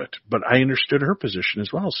about it. But I understood her position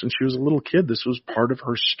as well. Since she was a little kid, this was part of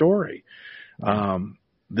her story.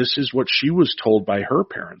 This is what she was told by her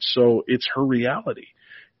parents. So it's her reality.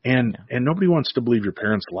 And nobody wants to believe your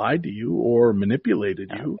parents lied to you or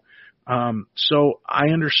manipulated you. So I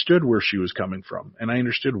understood where she was coming from, and I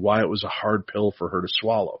understood why it was a hard pill for her to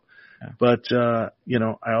swallow. But,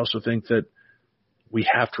 I also think that we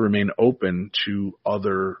have to remain open to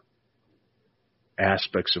other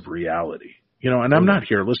aspects of reality. And I'm not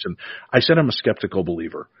here. Listen, I said I'm a skeptical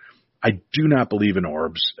believer. I do not believe in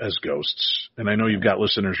orbs as ghosts. And I know you've got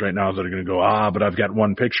listeners right now that are going to go, but I've got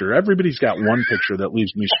one picture. Everybody's got one picture that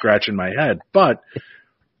leaves me scratching my head. But,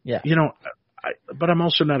 but I'm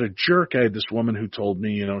also not a jerk. I had this woman who told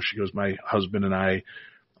me, she goes, my husband and I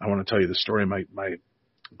want to tell you the story. My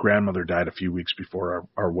grandmother died a few weeks before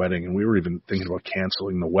our wedding, and we were even thinking about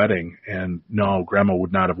canceling the wedding. And no, Grandma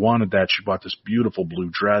would not have wanted that. She bought this beautiful blue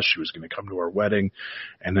dress. She was going to come to our wedding.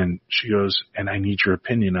 And then she goes, and I need your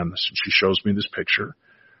opinion on this. And she shows me this picture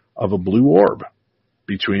of a blue orb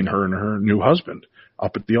between her and her new husband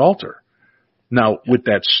up at the altar. Now, with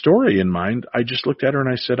that story in mind, I just looked at her and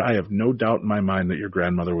I said, I have no doubt in my mind that your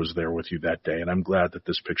grandmother was there with you that day, and I'm glad that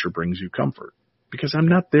this picture brings you comfort. Because I'm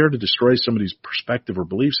not there to destroy somebody's perspective or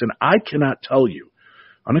beliefs, and I cannot tell you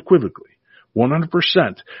unequivocally, 100%,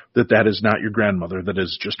 that is not your grandmother, that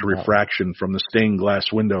is just a refraction from the stained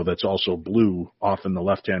glass window that's also blue off in the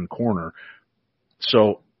left-hand corner.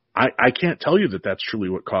 So I can't tell you that that's truly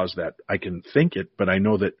what caused that. I can think it, but I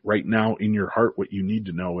know that right now in your heart what you need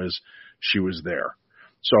to know is she was there.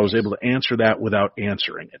 So I was able to answer that without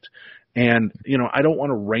answering it. And, I don't want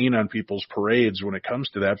to rain on people's parades when it comes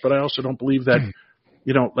to that, but I also don't believe that,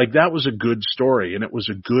 that was a good story and it was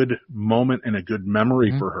a good moment and a good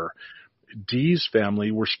memory for her. Dee's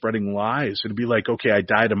family were spreading lies. It'd be like, okay, I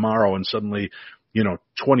die tomorrow, and suddenly,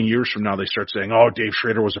 20 years from now, they start saying, Dave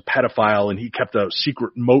Schrader was a pedophile and he kept a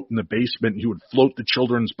secret moat in the basement and he would float the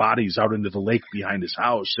children's bodies out into the lake behind his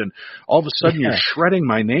house. And all of a sudden you're shredding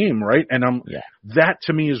my name, right? And that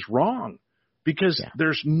to me is wrong. Because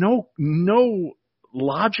there's no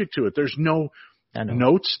logic to it. There's no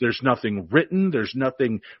notes. There's nothing written. There's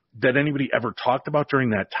nothing that anybody ever talked about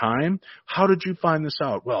during that time. How did you find this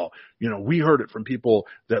out? Well, we heard it from people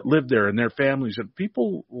that lived there and their families. And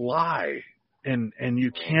people lie, and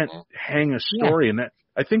you can't hang a story. And that,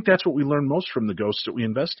 I think that's what we learned most from the ghosts that we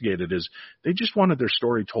investigated is they just wanted their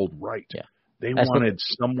story told right. They wanted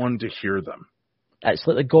someone to hear them. It's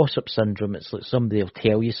like the gossip syndrome. It's like somebody will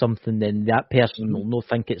tell you something, then that person will not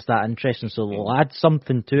think it's that interesting, so they'll add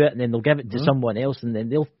something to it, and then they'll give it to someone else, and then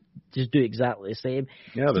they'll just do exactly the same.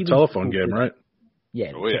 Yeah, the telephone game, right?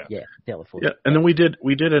 Yeah, telephone. Yeah, and then we did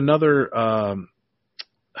another. And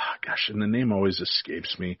the name always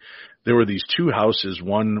escapes me. There were these two houses.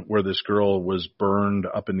 One where this girl was burned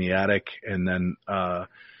up in the attic, and then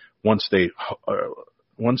once they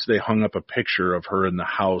hung up a picture of her in the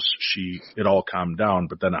house, it all calmed down.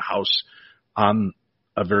 But then a house on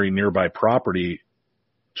a very nearby property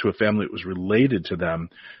to a family that was related to them,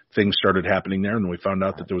 things started happening there. And we found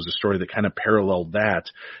out that there was a story that kind of paralleled that,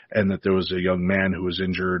 and that there was a young man who was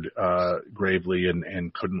injured gravely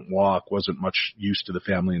and couldn't walk, wasn't much use to the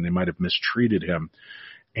family, and they might have mistreated him.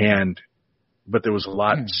 But there was a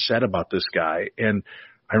lot said about this guy. And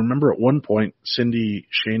I remember at one point, Cindy,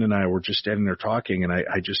 Shane, and I were just standing there talking, and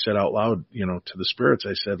I just said out loud, to the spirits,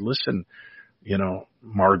 I said, listen,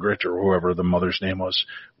 Margaret or whoever the mother's name was,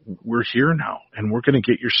 we're here now, and we're going to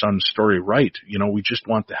get your son's story right. We just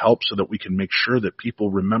want the help so that we can make sure that people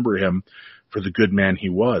remember him for the good man he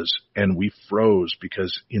was. And we froze,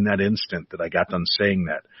 because in that instant that I got done saying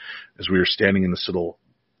that, as we were standing in this little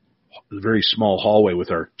very small hallway with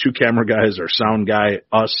our two camera guys, our sound guy,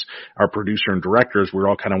 us, our producer and directors, we were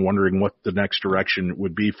all kind of wondering what the next direction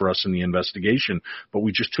would be for us in the investigation. But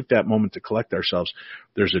we just took that moment to collect ourselves.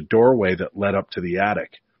 There's a doorway that led up to the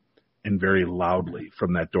attic, and very loudly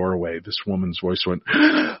from that doorway, this woman's voice went,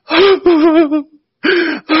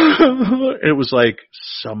 it was like,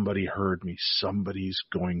 somebody heard me. Somebody's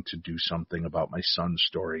going to do something about my son's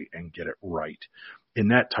story and get it right. And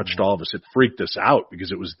that touched all of us. It freaked us out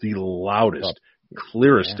because it was the loudest,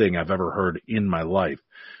 clearest thing I've ever heard in my life.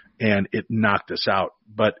 And it knocked us out.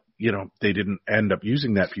 But, they didn't end up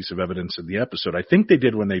using that piece of evidence in the episode. I think they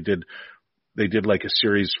did when they did like a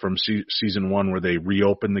series from season 1 where they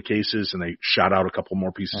reopened the cases and they shot out a couple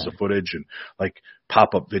more pieces of footage and like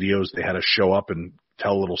pop-up videos. They had to show up and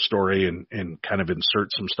tell a little story and kind of insert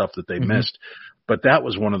some stuff that they missed. But that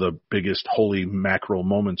was one of the biggest holy mackerel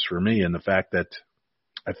moments for me, and the fact that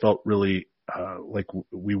I felt really like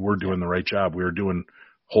we were doing the right job. We were doing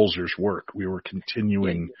Holzer's work. We were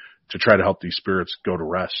continuing to try to help these spirits go to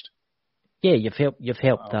rest. Yeah, you've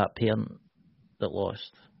helped that parent that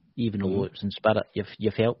lost, even though it's in spirit.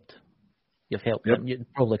 You've helped. Yep. And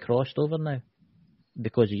you've probably crossed over now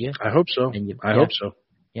because of you. I hope so. I hope so.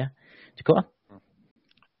 Yeah. Dakota?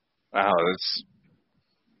 Wow,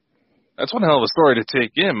 that's one hell of a story to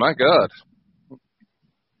take in. My God.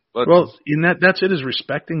 But, well, in that's it, is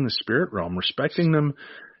respecting the spirit realm, respecting them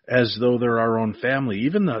as though they're our own family.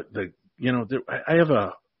 Even I have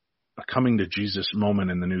a coming to Jesus moment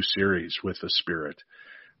in the new series with the spirit,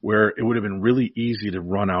 where it would have been really easy to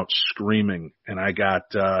run out screaming, and I got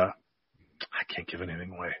I can't give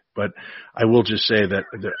anything away, but I will just say that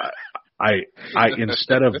I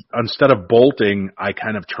instead of bolting, I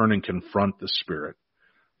kind of turn and confront the spirit,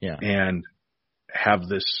 and have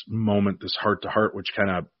this moment, this heart to heart, which kind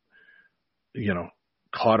of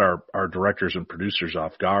caught our directors and producers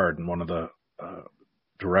off guard, and one of the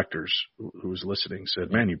directors who was listening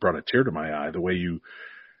said, "Man, you brought a tear to my eye. The way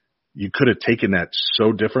you could have taken that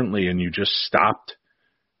so differently, and you just stopped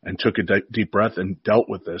and took a deep breath and dealt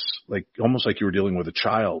with this, like almost like you were dealing with a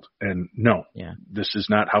child. And no, this is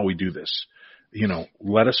not how we do this.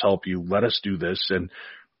 Let us help you. Let us do this."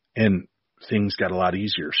 And things got a lot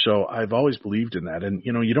easier. So I've always believed in that. And,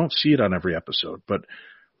 you don't see it on every episode, but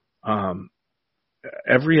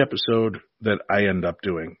every episode that I end up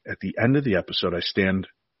doing, at the end of the episode, I stand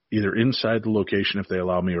either inside the location if they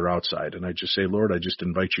allow me or outside. And I just say, "Lord, I just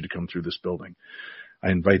invite you to come through this building.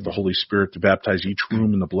 I invite the Holy Spirit to baptize each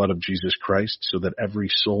room in the blood of Jesus Christ so that every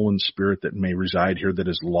soul and spirit that may reside here that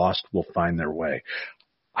is lost will find their way.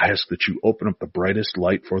 I ask that you open up the brightest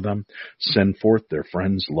light for them, send forth their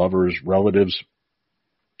friends, lovers, relatives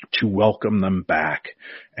to welcome them back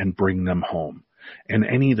and bring them home. And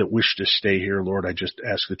any that wish to stay here, Lord, I just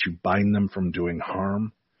ask that you bind them from doing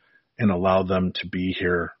harm and allow them to be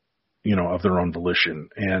here, of their own volition.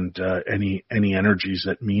 And any energies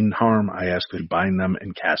that mean harm, I ask that you bind them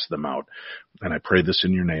and cast them out. And I pray this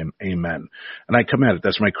in your name. Amen." And I come at it.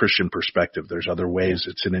 That's my Christian perspective. There's other ways.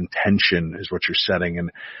 It's an intention is what you're setting.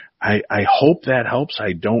 And I hope that helps.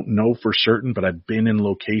 I don't know for certain, but I've been in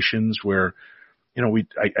locations where,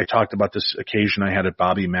 I talked about this occasion I had at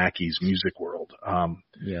Bobby Mackey's Music World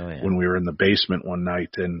when we were in the basement one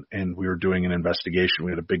night and we were doing an investigation.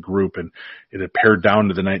 We had a big group and it had pared down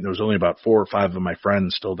to the night and there was only about 4 or 5 of my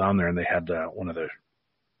friends still down there and they had one of the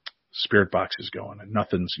spirit boxes going and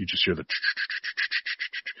you just hear the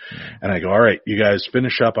and I go, "All right, you guys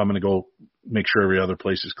finish up. I'm going to go make sure every other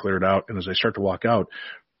place is cleared out." And as I start to walk out,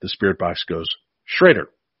 the spirit box goes, "Schrader."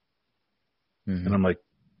 And I'm like,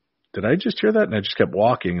 "Did I just hear that?" And I just kept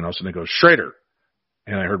walking, and all of a sudden it goes, "Schrader."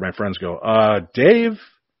 And I heard my friends go, "Dave,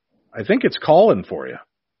 I think it's calling for you."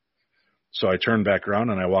 So I turned back around,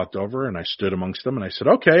 and I walked over, and I stood amongst them, and I said,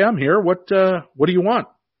 "Okay, I'm here. What do you want?"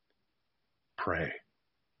 "Pray."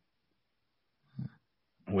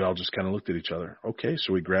 And we all just kind of looked at each other. Okay,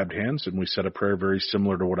 so we grabbed hands, and we said a prayer very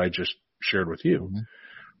similar to what I just shared with you.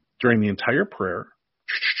 During the entire prayer,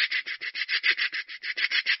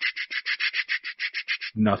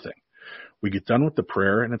 nothing. We get done with the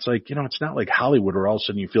prayer, and it's like, it's not like Hollywood where all of a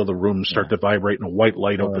sudden you feel the room start to vibrate and a white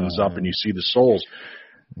light opens up and you see the souls.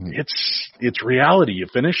 It's reality. You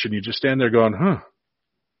finish and you just stand there going,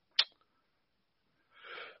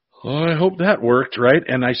 "Oh, I hope that worked," right?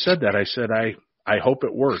 And I said that. I said, I hope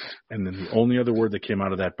it worked. And then the only other word that came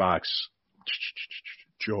out of that box,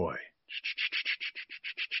 joy.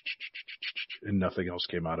 And nothing else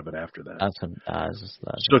came out of it after that.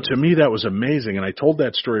 So to me, that was amazing. And I told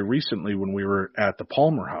that story recently when we were at the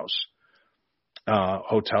Palmer House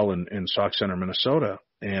Hotel in Sauk Center, Minnesota.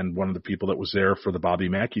 And one of the people that was there for the Bobby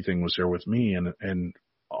Mackey thing was there with me. And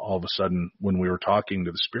all of a sudden, when we were talking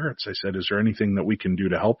to the spirits, I said, "Is there anything that we can do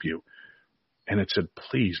to help you?" And it said,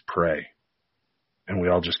 "Please pray." And we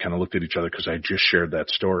all just kind of looked at each other because I just shared that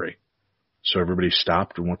story. So everybody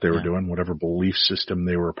stopped in what they were doing, whatever belief system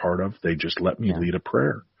they were a part of. They just let me lead a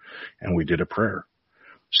prayer, and we did a prayer.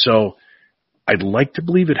 So I'd like to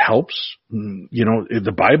believe it helps.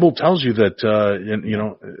 The Bible tells you that,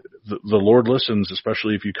 the Lord listens,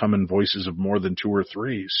 especially if you come in voices of more than 2 or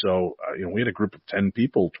 3. So, we had a group of 10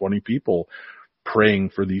 people, 20 people praying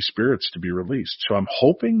for these spirits to be released. So I'm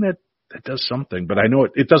hoping that does something, but I know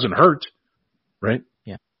it doesn't hurt, right?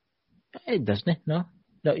 Yeah. It doesn't, no.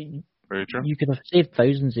 Very true. You could have saved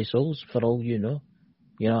thousands of souls for all you know.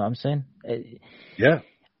 You know what I'm saying? Yeah.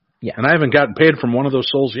 Yeah. And I haven't gotten paid from one of those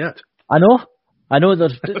souls yet. I know.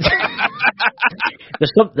 There's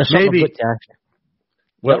something maybe, good to ask.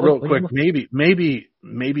 Well, real quick,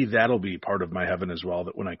 maybe that'll be part of my heaven as well,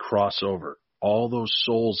 that when I cross over, all those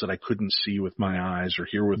souls that I couldn't see with my eyes or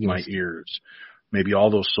hear with my ears, maybe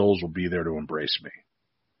all those souls will be there to embrace me.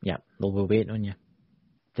 Yeah, they'll be waiting on you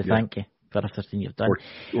to thank you for everything you've done.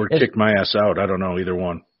 Or kick my ass out. I don't know, either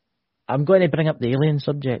one. I'm going to bring up the alien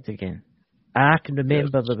subject again. I can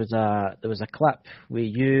remember there was a clip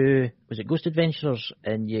where was it Ghost Adventures,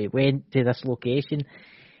 and you went to this location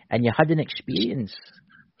and you had an experience.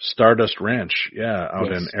 Stardust Ranch,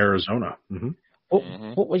 out in Arizona. Mm-hmm.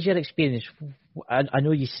 What was your experience? I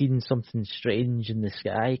know you've seen something strange in the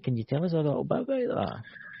sky. Can you tell us a little bit about that?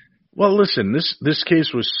 Well, listen, this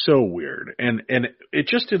case was so weird, and it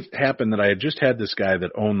just happened that I had just had this guy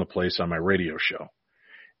that owned the place on my radio show,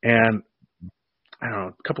 and I don't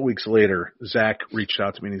know, a couple weeks later, Zach reached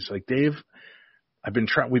out to me and he's like, Dave,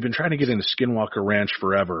 we've been trying to get into Skinwalker Ranch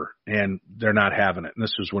forever, and they're not having it. And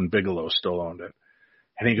this was when Bigelow still owned it.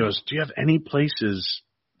 And he goes, do you have any places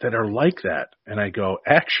that are like that? And I go,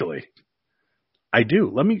 actually, I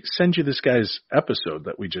do. Let me send you this guy's episode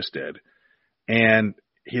that we just did. And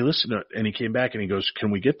he listened to it, and he came back and he goes,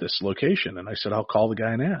 can we get this location? And I said, I'll call the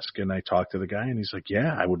guy and ask. And I talked to the guy, and he's like,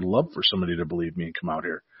 yeah, I would love for somebody to believe me and come out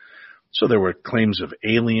here. So there were claims of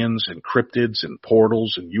aliens and cryptids and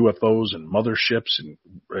portals and UFOs and motherships and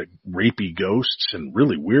rapey ghosts and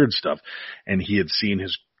really weird stuff. And he had seen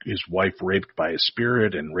his wife raped by a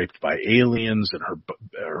spirit and raped by aliens, and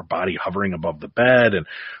her body hovering above the bed, and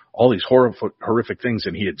all these horrific things.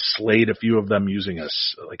 And he had slayed a few of them using a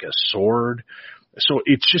sword. So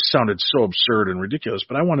it just sounded so absurd and ridiculous,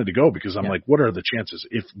 but I wanted to go because I'm like, what are the chances?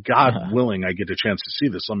 If God willing, I get a chance to see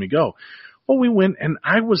this, let me go. Well, we went, and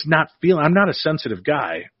I was not I'm not a sensitive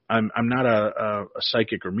guy. I'm not a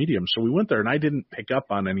psychic or medium. So we went there, and I didn't pick up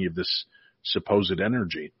on any of this supposed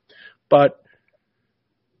energy. But,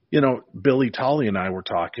 Billy Tolley and I were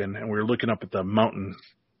talking, and we were looking up at the mountain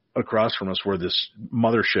across from us where this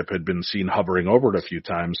mothership had been seen hovering over it a few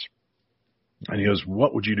times. And he goes,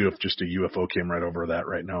 what would you do if just a UFO came right over that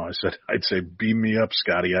right now? I said, I'd say, beam me up,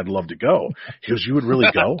 Scotty. I'd love to go. He goes, you would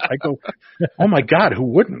really go? I go, oh, my God, who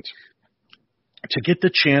wouldn't? To get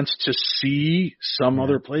the chance to see some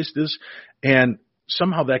other place, and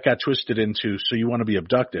somehow that got twisted into, so you want to be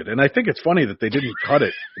abducted. And I think it's funny that they didn't cut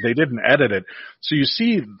it. They didn't edit it. So you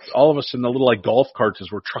see all of us in the little golf carts as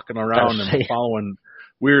we're trucking around and we're following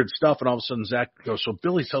weird stuff. And all of a sudden Zach goes, so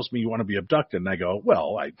Billy tells me you want to be abducted. And I go,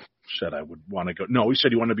 well, I said I would want to go. No, he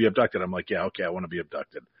said you want to be abducted. I'm like, yeah, okay, I want to be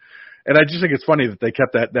abducted. And I just think it's funny that they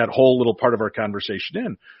kept that whole little part of our conversation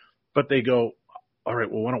in. But they go, all right,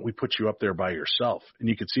 well, why don't we put you up there by yourself? And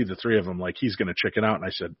you could see the three of them like, he's going to chicken out. And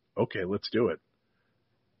I said, okay, let's do it.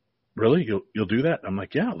 Really? You'll do that? I'm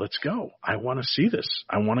like, yeah, let's go. I want to see this.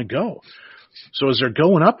 I want to go. So as they're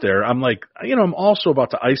going up there, I'm like, I'm also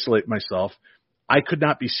about to isolate myself. I could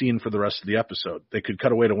not be seen for the rest of the episode. They could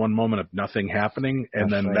cut away to one moment of nothing happening,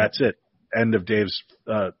 and that's it. End of Dave's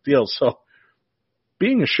deal. So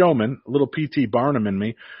being a showman, a little P.T. Barnum in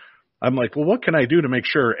me, I'm like, well, what can I do to make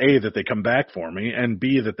sure, A, that they come back for me, and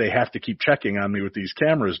B, that they have to keep checking on me with these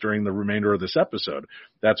cameras during the remainder of this episode?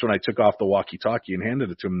 That's when I took off the walkie-talkie and handed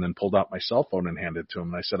it to them, and then pulled out my cell phone and handed it to them.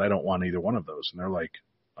 And I said, I don't want either one of those. And they're like,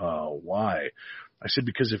 why? I said,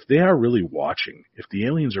 because if they are really watching, if the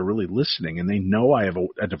aliens are really listening, and they know I have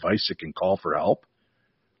a device that can call for help,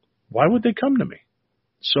 why would they come to me?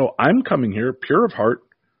 So I'm coming here pure of heart,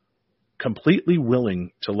 completely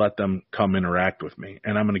willing to let them come interact with me.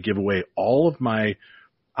 And I'm going to give away all of my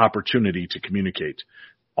opportunity to communicate,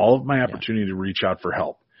 all of my opportunity to reach out for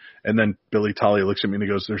help. And then Billy Tolley looks at me and he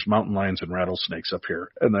goes, there's mountain lions and rattlesnakes up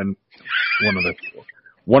here. And then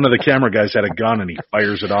one of the camera guys had a gun, and he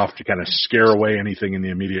fires it off to kind of scare away anything in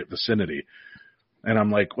the immediate vicinity. And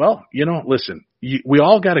I'm like, well, listen, we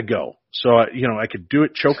all got to go. So, I could do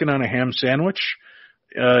it choking on a ham sandwich,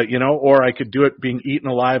 or I could do it being eaten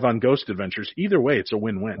alive on Ghost Adventures. Either way, it's a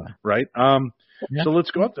win-win, right? So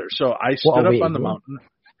let's go up there. So I stood up on the mountain,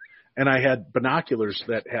 and I had binoculars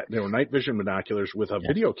they were night vision binoculars with a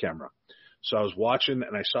video camera. So I was watching,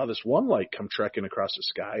 and I saw this one light come trekking across the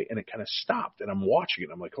sky, and it kind of stopped, and I'm watching it.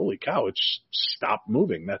 I'm like, holy cow, it's stopped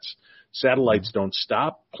moving. Satellites don't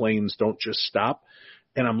stop. Planes don't just stop.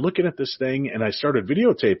 And I'm looking at this thing, and I started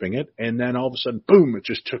videotaping it, and then all of a sudden, boom, it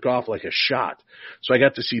just took off like a shot. So I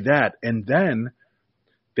got to see that. And then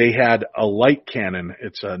they had a light cannon.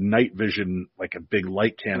 It's a night vision, like a big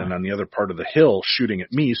light cannon on the other part of the hill shooting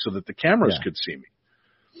at me so that the cameras could see me.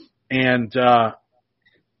 And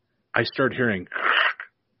I started hearing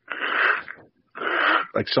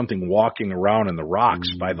like something walking around in the rocks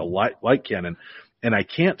by the light cannon. And I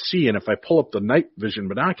can't see. And if I pull up the night vision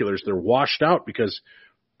binoculars, they're washed out because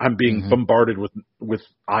I'm being bombarded with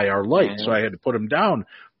IR light, so I had to put them down.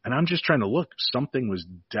 And I'm just trying to look. Something was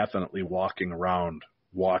definitely walking around,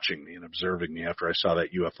 watching me and observing me after I saw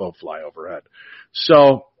that UFO fly overhead.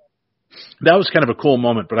 So that was kind of a cool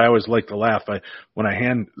moment, but I always like to laugh. When I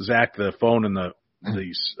hand Zach the phone and the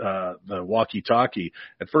walkie-talkie,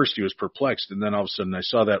 at first he was perplexed, and then all of a sudden I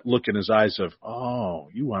saw that look in his eyes of, oh,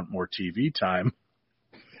 you want more TV time.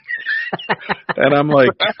 And I'm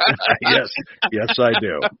like, yes, I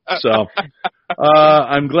do. So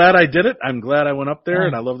I'm glad I did it. I'm glad I went up there,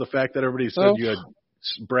 and I love the fact that everybody said you had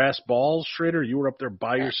brass balls, Schrader. You were up there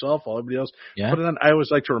by yourself, all everybody else. Yeah. But then I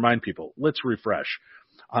always like to remind people, let's refresh.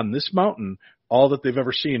 On this mountain, all that they've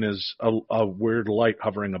ever seen is a weird light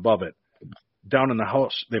hovering above it. Down in the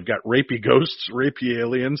house, they've got rapey ghosts, rapey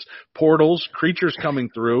aliens, portals, creatures coming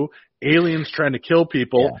through, aliens trying to kill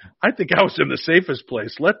people. Yeah. I think I was in the safest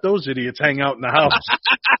place. Let those idiots hang out in the house.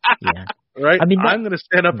 Yeah. Right? I mean, I'm going to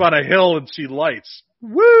stand up on a hill and see lights.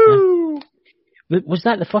 Woo! Yeah. Was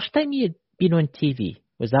that the first time you had been on TV?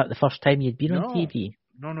 Was that the first time you'd been on TV?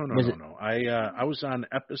 No. I was on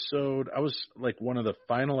episode. I was like one of the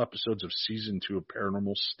final episodes of season 2 of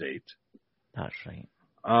Paranormal State. That's right.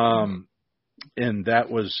 And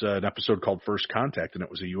that was an episode called First Contact, and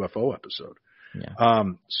it was a UFO episode. Yeah.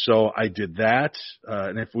 So I did that.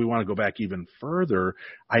 And if we want to go back even further,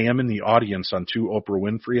 I am in the audience on 2 Oprah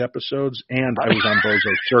Winfrey episodes, and I was on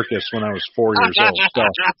Bozo Circus when I was 4 years old. So,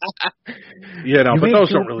 but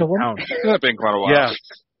those don't really count. That's been quite a while.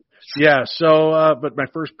 Yeah. So, but my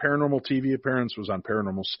first paranormal TV appearance was on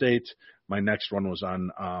Paranormal State. My next one was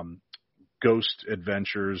on Ghost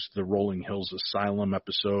Adventures, the Rolling Hills Asylum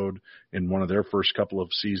episode in one of their first couple of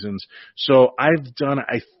seasons. So I've done,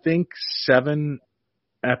 I think, 7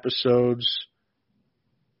 or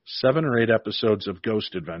 8 episodes of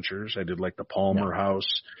Ghost Adventures. I did like the Palmer House.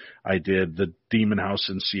 I did the Demon House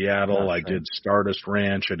in Seattle. I did Stardust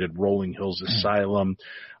Ranch. I did Rolling Hills Asylum.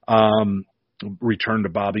 Return to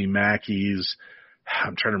Bobby Mackey's.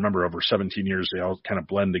 I'm trying to remember, over 17 years, they all kind of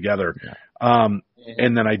blend together. Yeah.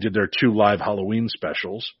 And then I did their 2 live Halloween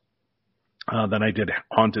specials. Then I did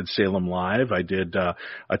Haunted Salem Live. I did a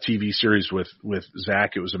TV series with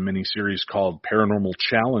Zach. It was a mini series called Paranormal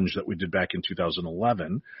Challenge that we did back in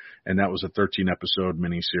 2011. And that was a 13-episode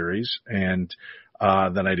mini series. And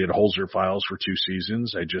then I did Holzer Files for 2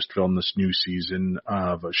 seasons. I just filmed this new season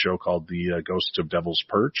of a show called The Ghosts of Devil's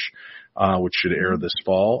Perch, which should air this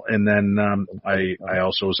fall. And then I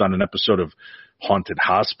also was on an episode of Haunted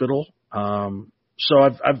Hospital. So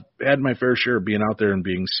I've had my fair share of being out there and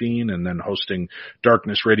being seen, and then hosting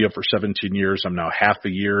Darkness Radio for 17 years. I'm now half a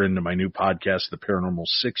year into my new podcast, The Paranormal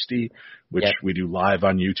 60, which we do live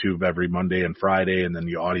on YouTube every Monday and Friday, and then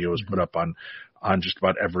the audio is put up on just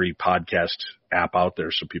about every podcast app out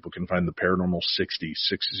there, so people can find the Paranormal 60,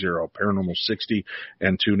 Paranormal 60,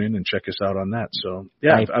 and tune in and check us out on that. So,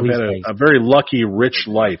 yeah, I've had a very lucky, rich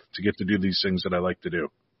life to get to do these things that I like to do.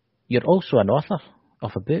 You're also an author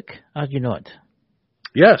of a book, are you not?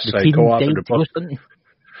 Yes, I co-authored a book.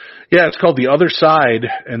 Yeah, it's called The Other Side,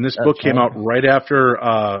 and this book came out right after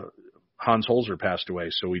Hans Holzer passed away,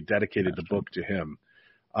 so we dedicated the book to him.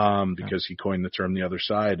 Because he coined the term The Other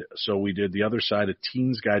Side. So we did The Other Side, A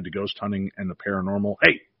Teen's Guide to Ghost Hunting and the Paranormal.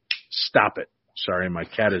 Hey, stop it. Sorry, my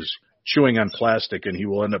cat is chewing on plastic and he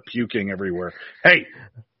will end up puking everywhere. Hey,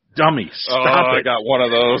 dummy, stop it. I got one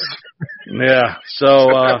of those. Yeah, so,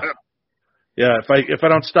 if I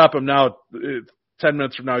don't stop him now, 10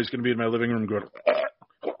 minutes from now, he's going to be in my living room going,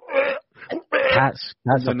 That's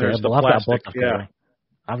and there's the plastic.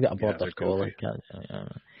 I've got a border collie.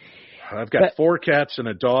 I've got 4 cats and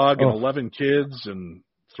a dog and 11 kids and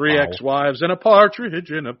 3 ex-wives and a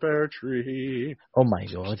partridge in a pear tree. Oh, my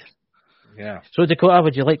God. Yeah. So, Dakota,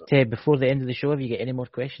 would you like to, before the end of the show, have you got any more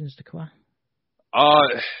questions, Dakota?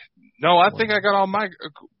 No, I think I got all my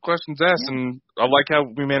questions asked, and I like how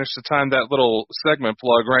we managed to time that little segment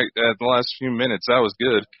plug right at the last few minutes. That was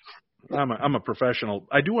good. I'm a professional.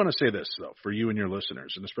 I do want to say this, though, for you and your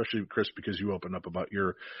listeners, and especially, Chris, because you opened up about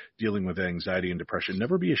your dealing with anxiety and depression.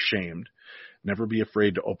 Never be ashamed. Never be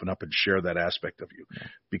afraid to open up and share that aspect of you.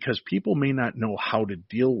 Because people may not know how to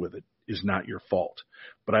deal with it is not your fault.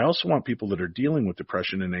 But I also want people that are dealing with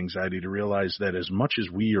depression and anxiety to realize that as much as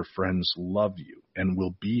we, your friends, love you and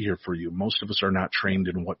will be here for you, most of us are not trained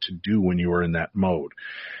in what to do when you are in that mode.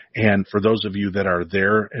 And for those of you that are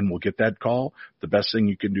there and will get that call, the best thing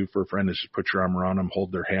you can do for a friend is just put your arm around them,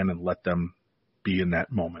 hold their hand, and let them be in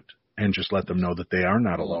that moment. And just let them know that they are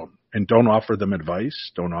not alone. And don't offer them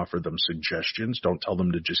advice. Don't offer them suggestions. Don't tell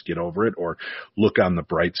them to just get over it or look on the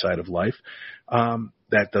bright side of life.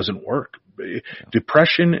 That doesn't work.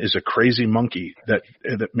 Depression is a crazy monkey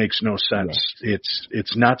that makes no sense.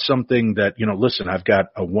 It's not something that, listen, I've got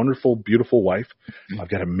a wonderful, beautiful wife. I've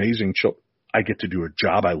got amazing children. I get to do a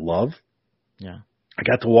job I love. Yeah. I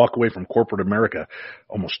got to walk away from corporate America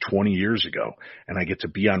almost 20 years ago, and I get to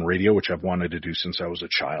be on radio, which I've wanted to do since I was a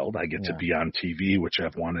child. I get to be on TV, which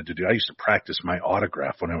I've wanted to do. I used to practice my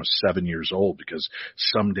autograph when I was 7 years old because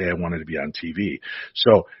someday I wanted to be on TV.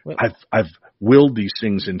 So I've willed these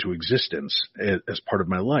things into existence as part of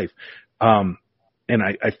my life. And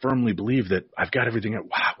I firmly believe that I've got everything.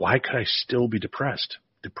 Why could I still be depressed?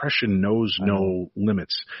 Depression knows no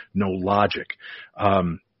limits, no logic.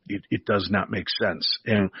 It does not make sense.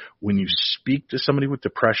 And when you speak to somebody with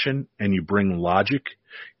depression and you bring logic,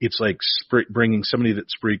 it's like bringing somebody that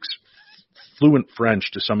speaks fluent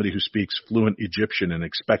French to somebody who speaks fluent Egyptian and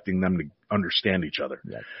expecting them to understand each other.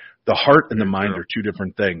 Yeah. The heart and the mind are two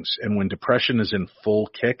different things. And when depression is in full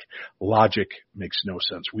kick, logic makes no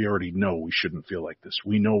sense. We already know we shouldn't feel like this.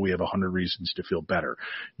 We know we have 100 reasons to feel better.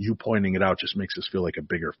 You pointing it out just makes us feel like a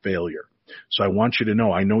bigger failure. So I want you to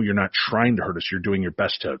know, I know you're not trying to hurt us. You're doing your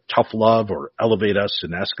best to tough love or elevate us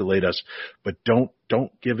and escalate us, but don't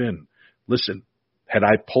give in. Listen, had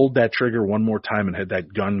I pulled that trigger one more time and had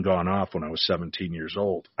that gun gone off when I was 17 years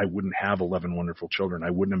old, I wouldn't have 11 wonderful children.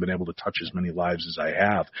 I wouldn't have been able to touch as many lives as I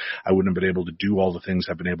have. I wouldn't have been able to do all the things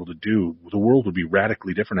I've been able to do. The world would be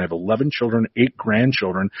radically different. I have 11 children, 8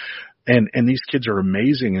 grandchildren, and these kids are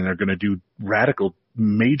amazing, and they're going to do radical,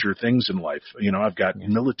 major things in life. I've got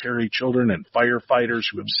military children and firefighters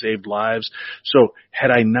who have saved lives. So had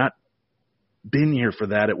I not been here for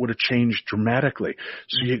that, it would have changed dramatically.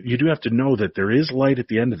 So you do have to know that there is light at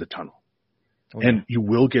the end of the tunnel. And you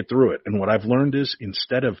will get through it. And what I've learned is,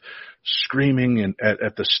 instead of screaming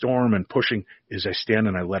at the storm and pushing, is I stand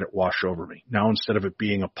and I let it wash over me. Now, instead of it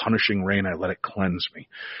being a punishing rain, I let it cleanse me.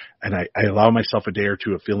 And I allow myself a day or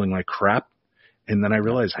two of feeling like crap. And then I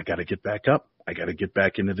realize I got to get back up. I got to get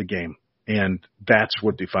back into the game. And that's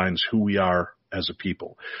what defines who we are as a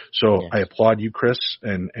people. So I applaud you, Chris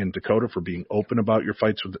and Dakota, for being open about your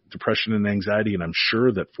fights with depression and anxiety. And I'm sure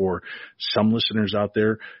that for some listeners out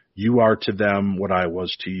there, you are to them what I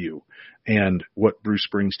was to you and what Bruce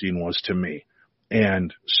Springsteen was to me,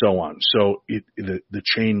 and so on. So the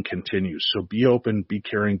chain continues. So be open, be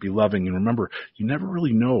caring, be loving. And remember, you never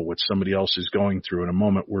really know what somebody else is going through in a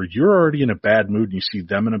moment where you're already in a bad mood and you see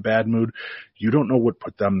them in a bad mood. You don't know what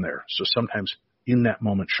put them there. So sometimes in that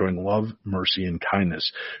moment, showing love, mercy, and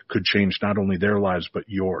kindness could change not only their lives, but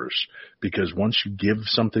yours. Because once you give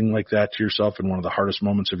something like that to yourself in one of the hardest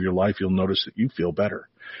moments of your life, you'll notice that you feel better.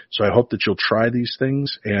 So I hope that you'll try these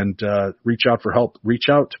things and reach out for help. Reach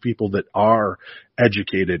out to people that are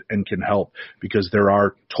educated and can help, because there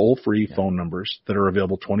are toll-free phone numbers that are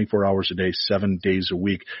available 24 hours a day, 7 days a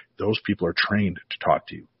week. Those people are trained to talk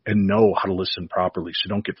to you and know how to listen properly. So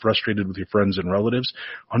don't get frustrated with your friends and relatives.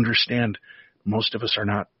 Understand, most of us are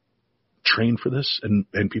not trained for this, and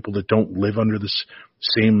people that don't live under this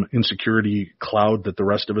same insecurity cloud that the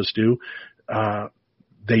rest of us do,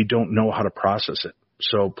 they don't know how to process it.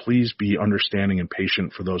 So please be understanding and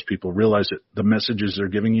patient for those people. Realize that the messages they're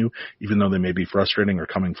giving you, even though they may be frustrating, are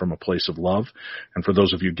coming from a place of love. And for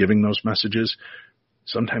those of you giving those messages,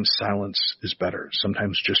 sometimes silence is better.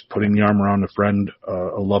 Sometimes just putting the arm around a friend,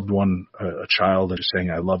 a loved one, a child, and just saying,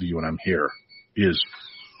 I love you and I'm here, is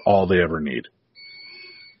all they ever need.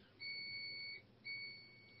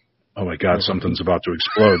 Oh my God, something's about to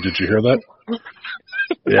explode. Did you hear that?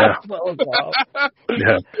 Yeah.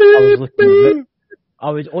 Yeah. I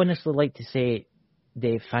would honestly like to say,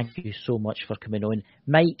 Dave, thank you so much for coming on.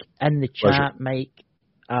 Mike, in the chat, Mike,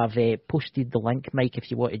 I've posted the link, Mike, if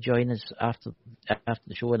you want to join us after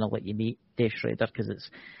the show, and I'll let you meet Dave Schrader, because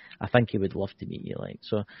I think he would love to meet you.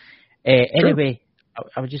 So, anyway,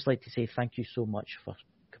 I would just like to say thank you so much for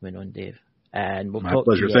coming on, Dave. And we'll My talk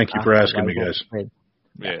pleasure. To you Thank you for asking me, guys.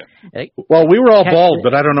 Yeah. Well, we were all bald,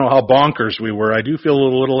 but I don't know how bonkers we were. I do feel a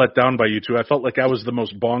little let down by you two. I felt like I was the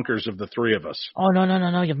most bonkers of the three of us. Oh no!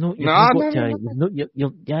 You've not got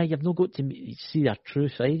to see our true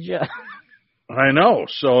side yet. I know.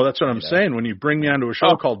 So that's what I'm saying. When you bring me onto a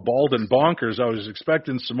show called Bald and Bonkers, I was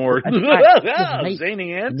expecting some more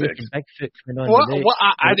zany antics. I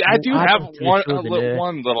do have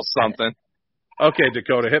one little something. Okay,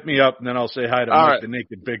 Dakota, hit me up, and then I'll say hi to Mike the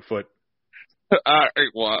Naked Bigfoot.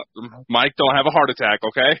 Well, Mike, don't have a heart attack,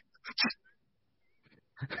 okay?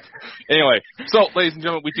 Anyway, so, ladies and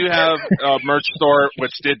gentlemen, we do have a merch store,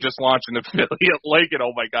 which did just launch an affiliate link, and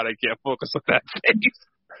oh my God, I can't focus on that face.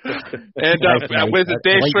 And with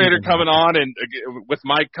Dave Schrader coming on, and with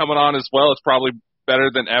Mike coming on as well, it's probably better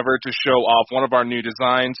than ever to show off one of our new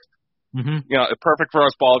designs. You know, perfect for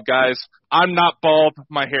us bald guys. I'm not bald.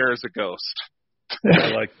 My hair is a ghost. I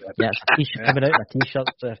like that. Yeah, it's a t-shirt coming out. My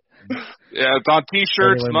t-shirts. Yeah, it's on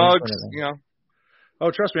T-shirts, mugs. You know.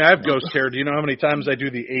 Oh, trust me, I have ghost hair. Do you know how many times I do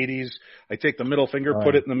the 80s? I take the middle finger,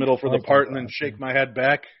 put it in the middle for the part, and then shake my head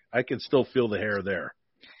back. I can still feel the hair there.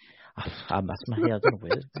 I miss my hair. I don't know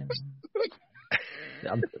where it's been.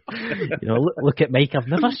 You know, look at Mike. I've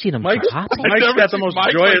never seen him so happy. Mike's got the most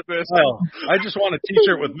joyous smile. I just want a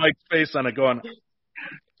T-shirt with Mike's face on it going,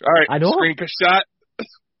 all right, I know. Screenshot.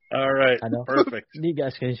 All right, I know. perfect. I need to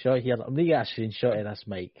get a screenshot here. I'm going to get a screenshot of this,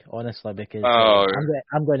 Mike, honestly, because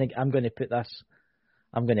I'm going to put this.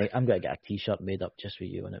 I'm going to get a T-shirt made up just for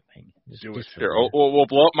you on it, Mike. Just Here, we'll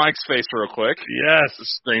blow up Mike's face real quick.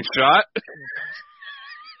 Yes, screenshot.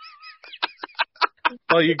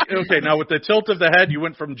 Well, okay, now with the tilt of the head, you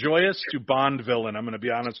went from joyous to Bond villain. I'm going to be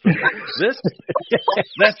honest with you.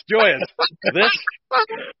 That's joyous. This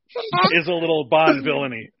is a little Bond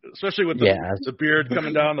villainy, especially with the beard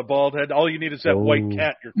coming down, the bald head. All you need is that white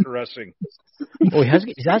cat you're caressing. Oh,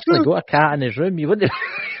 he's actually got a cat in his room. You wouldn't.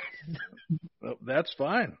 Well, that's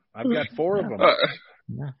fine. I've got 4 of them.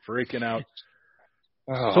 Freaking out.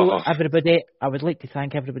 So, everybody, I would like to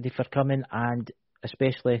thank everybody for coming, and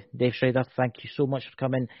especially Dave Schrader, thank you so much for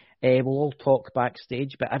coming. We'll all talk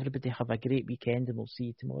backstage, but everybody have a great weekend, and we'll see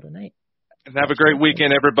you tomorrow night. And have a great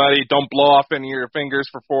weekend, everybody. Don't blow off any of your fingers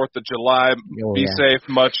for 4th of July. Be safe.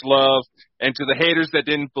 Much love. And to the haters that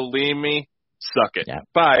didn't believe me, suck it. Yeah.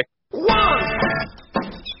 Bye. All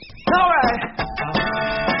right.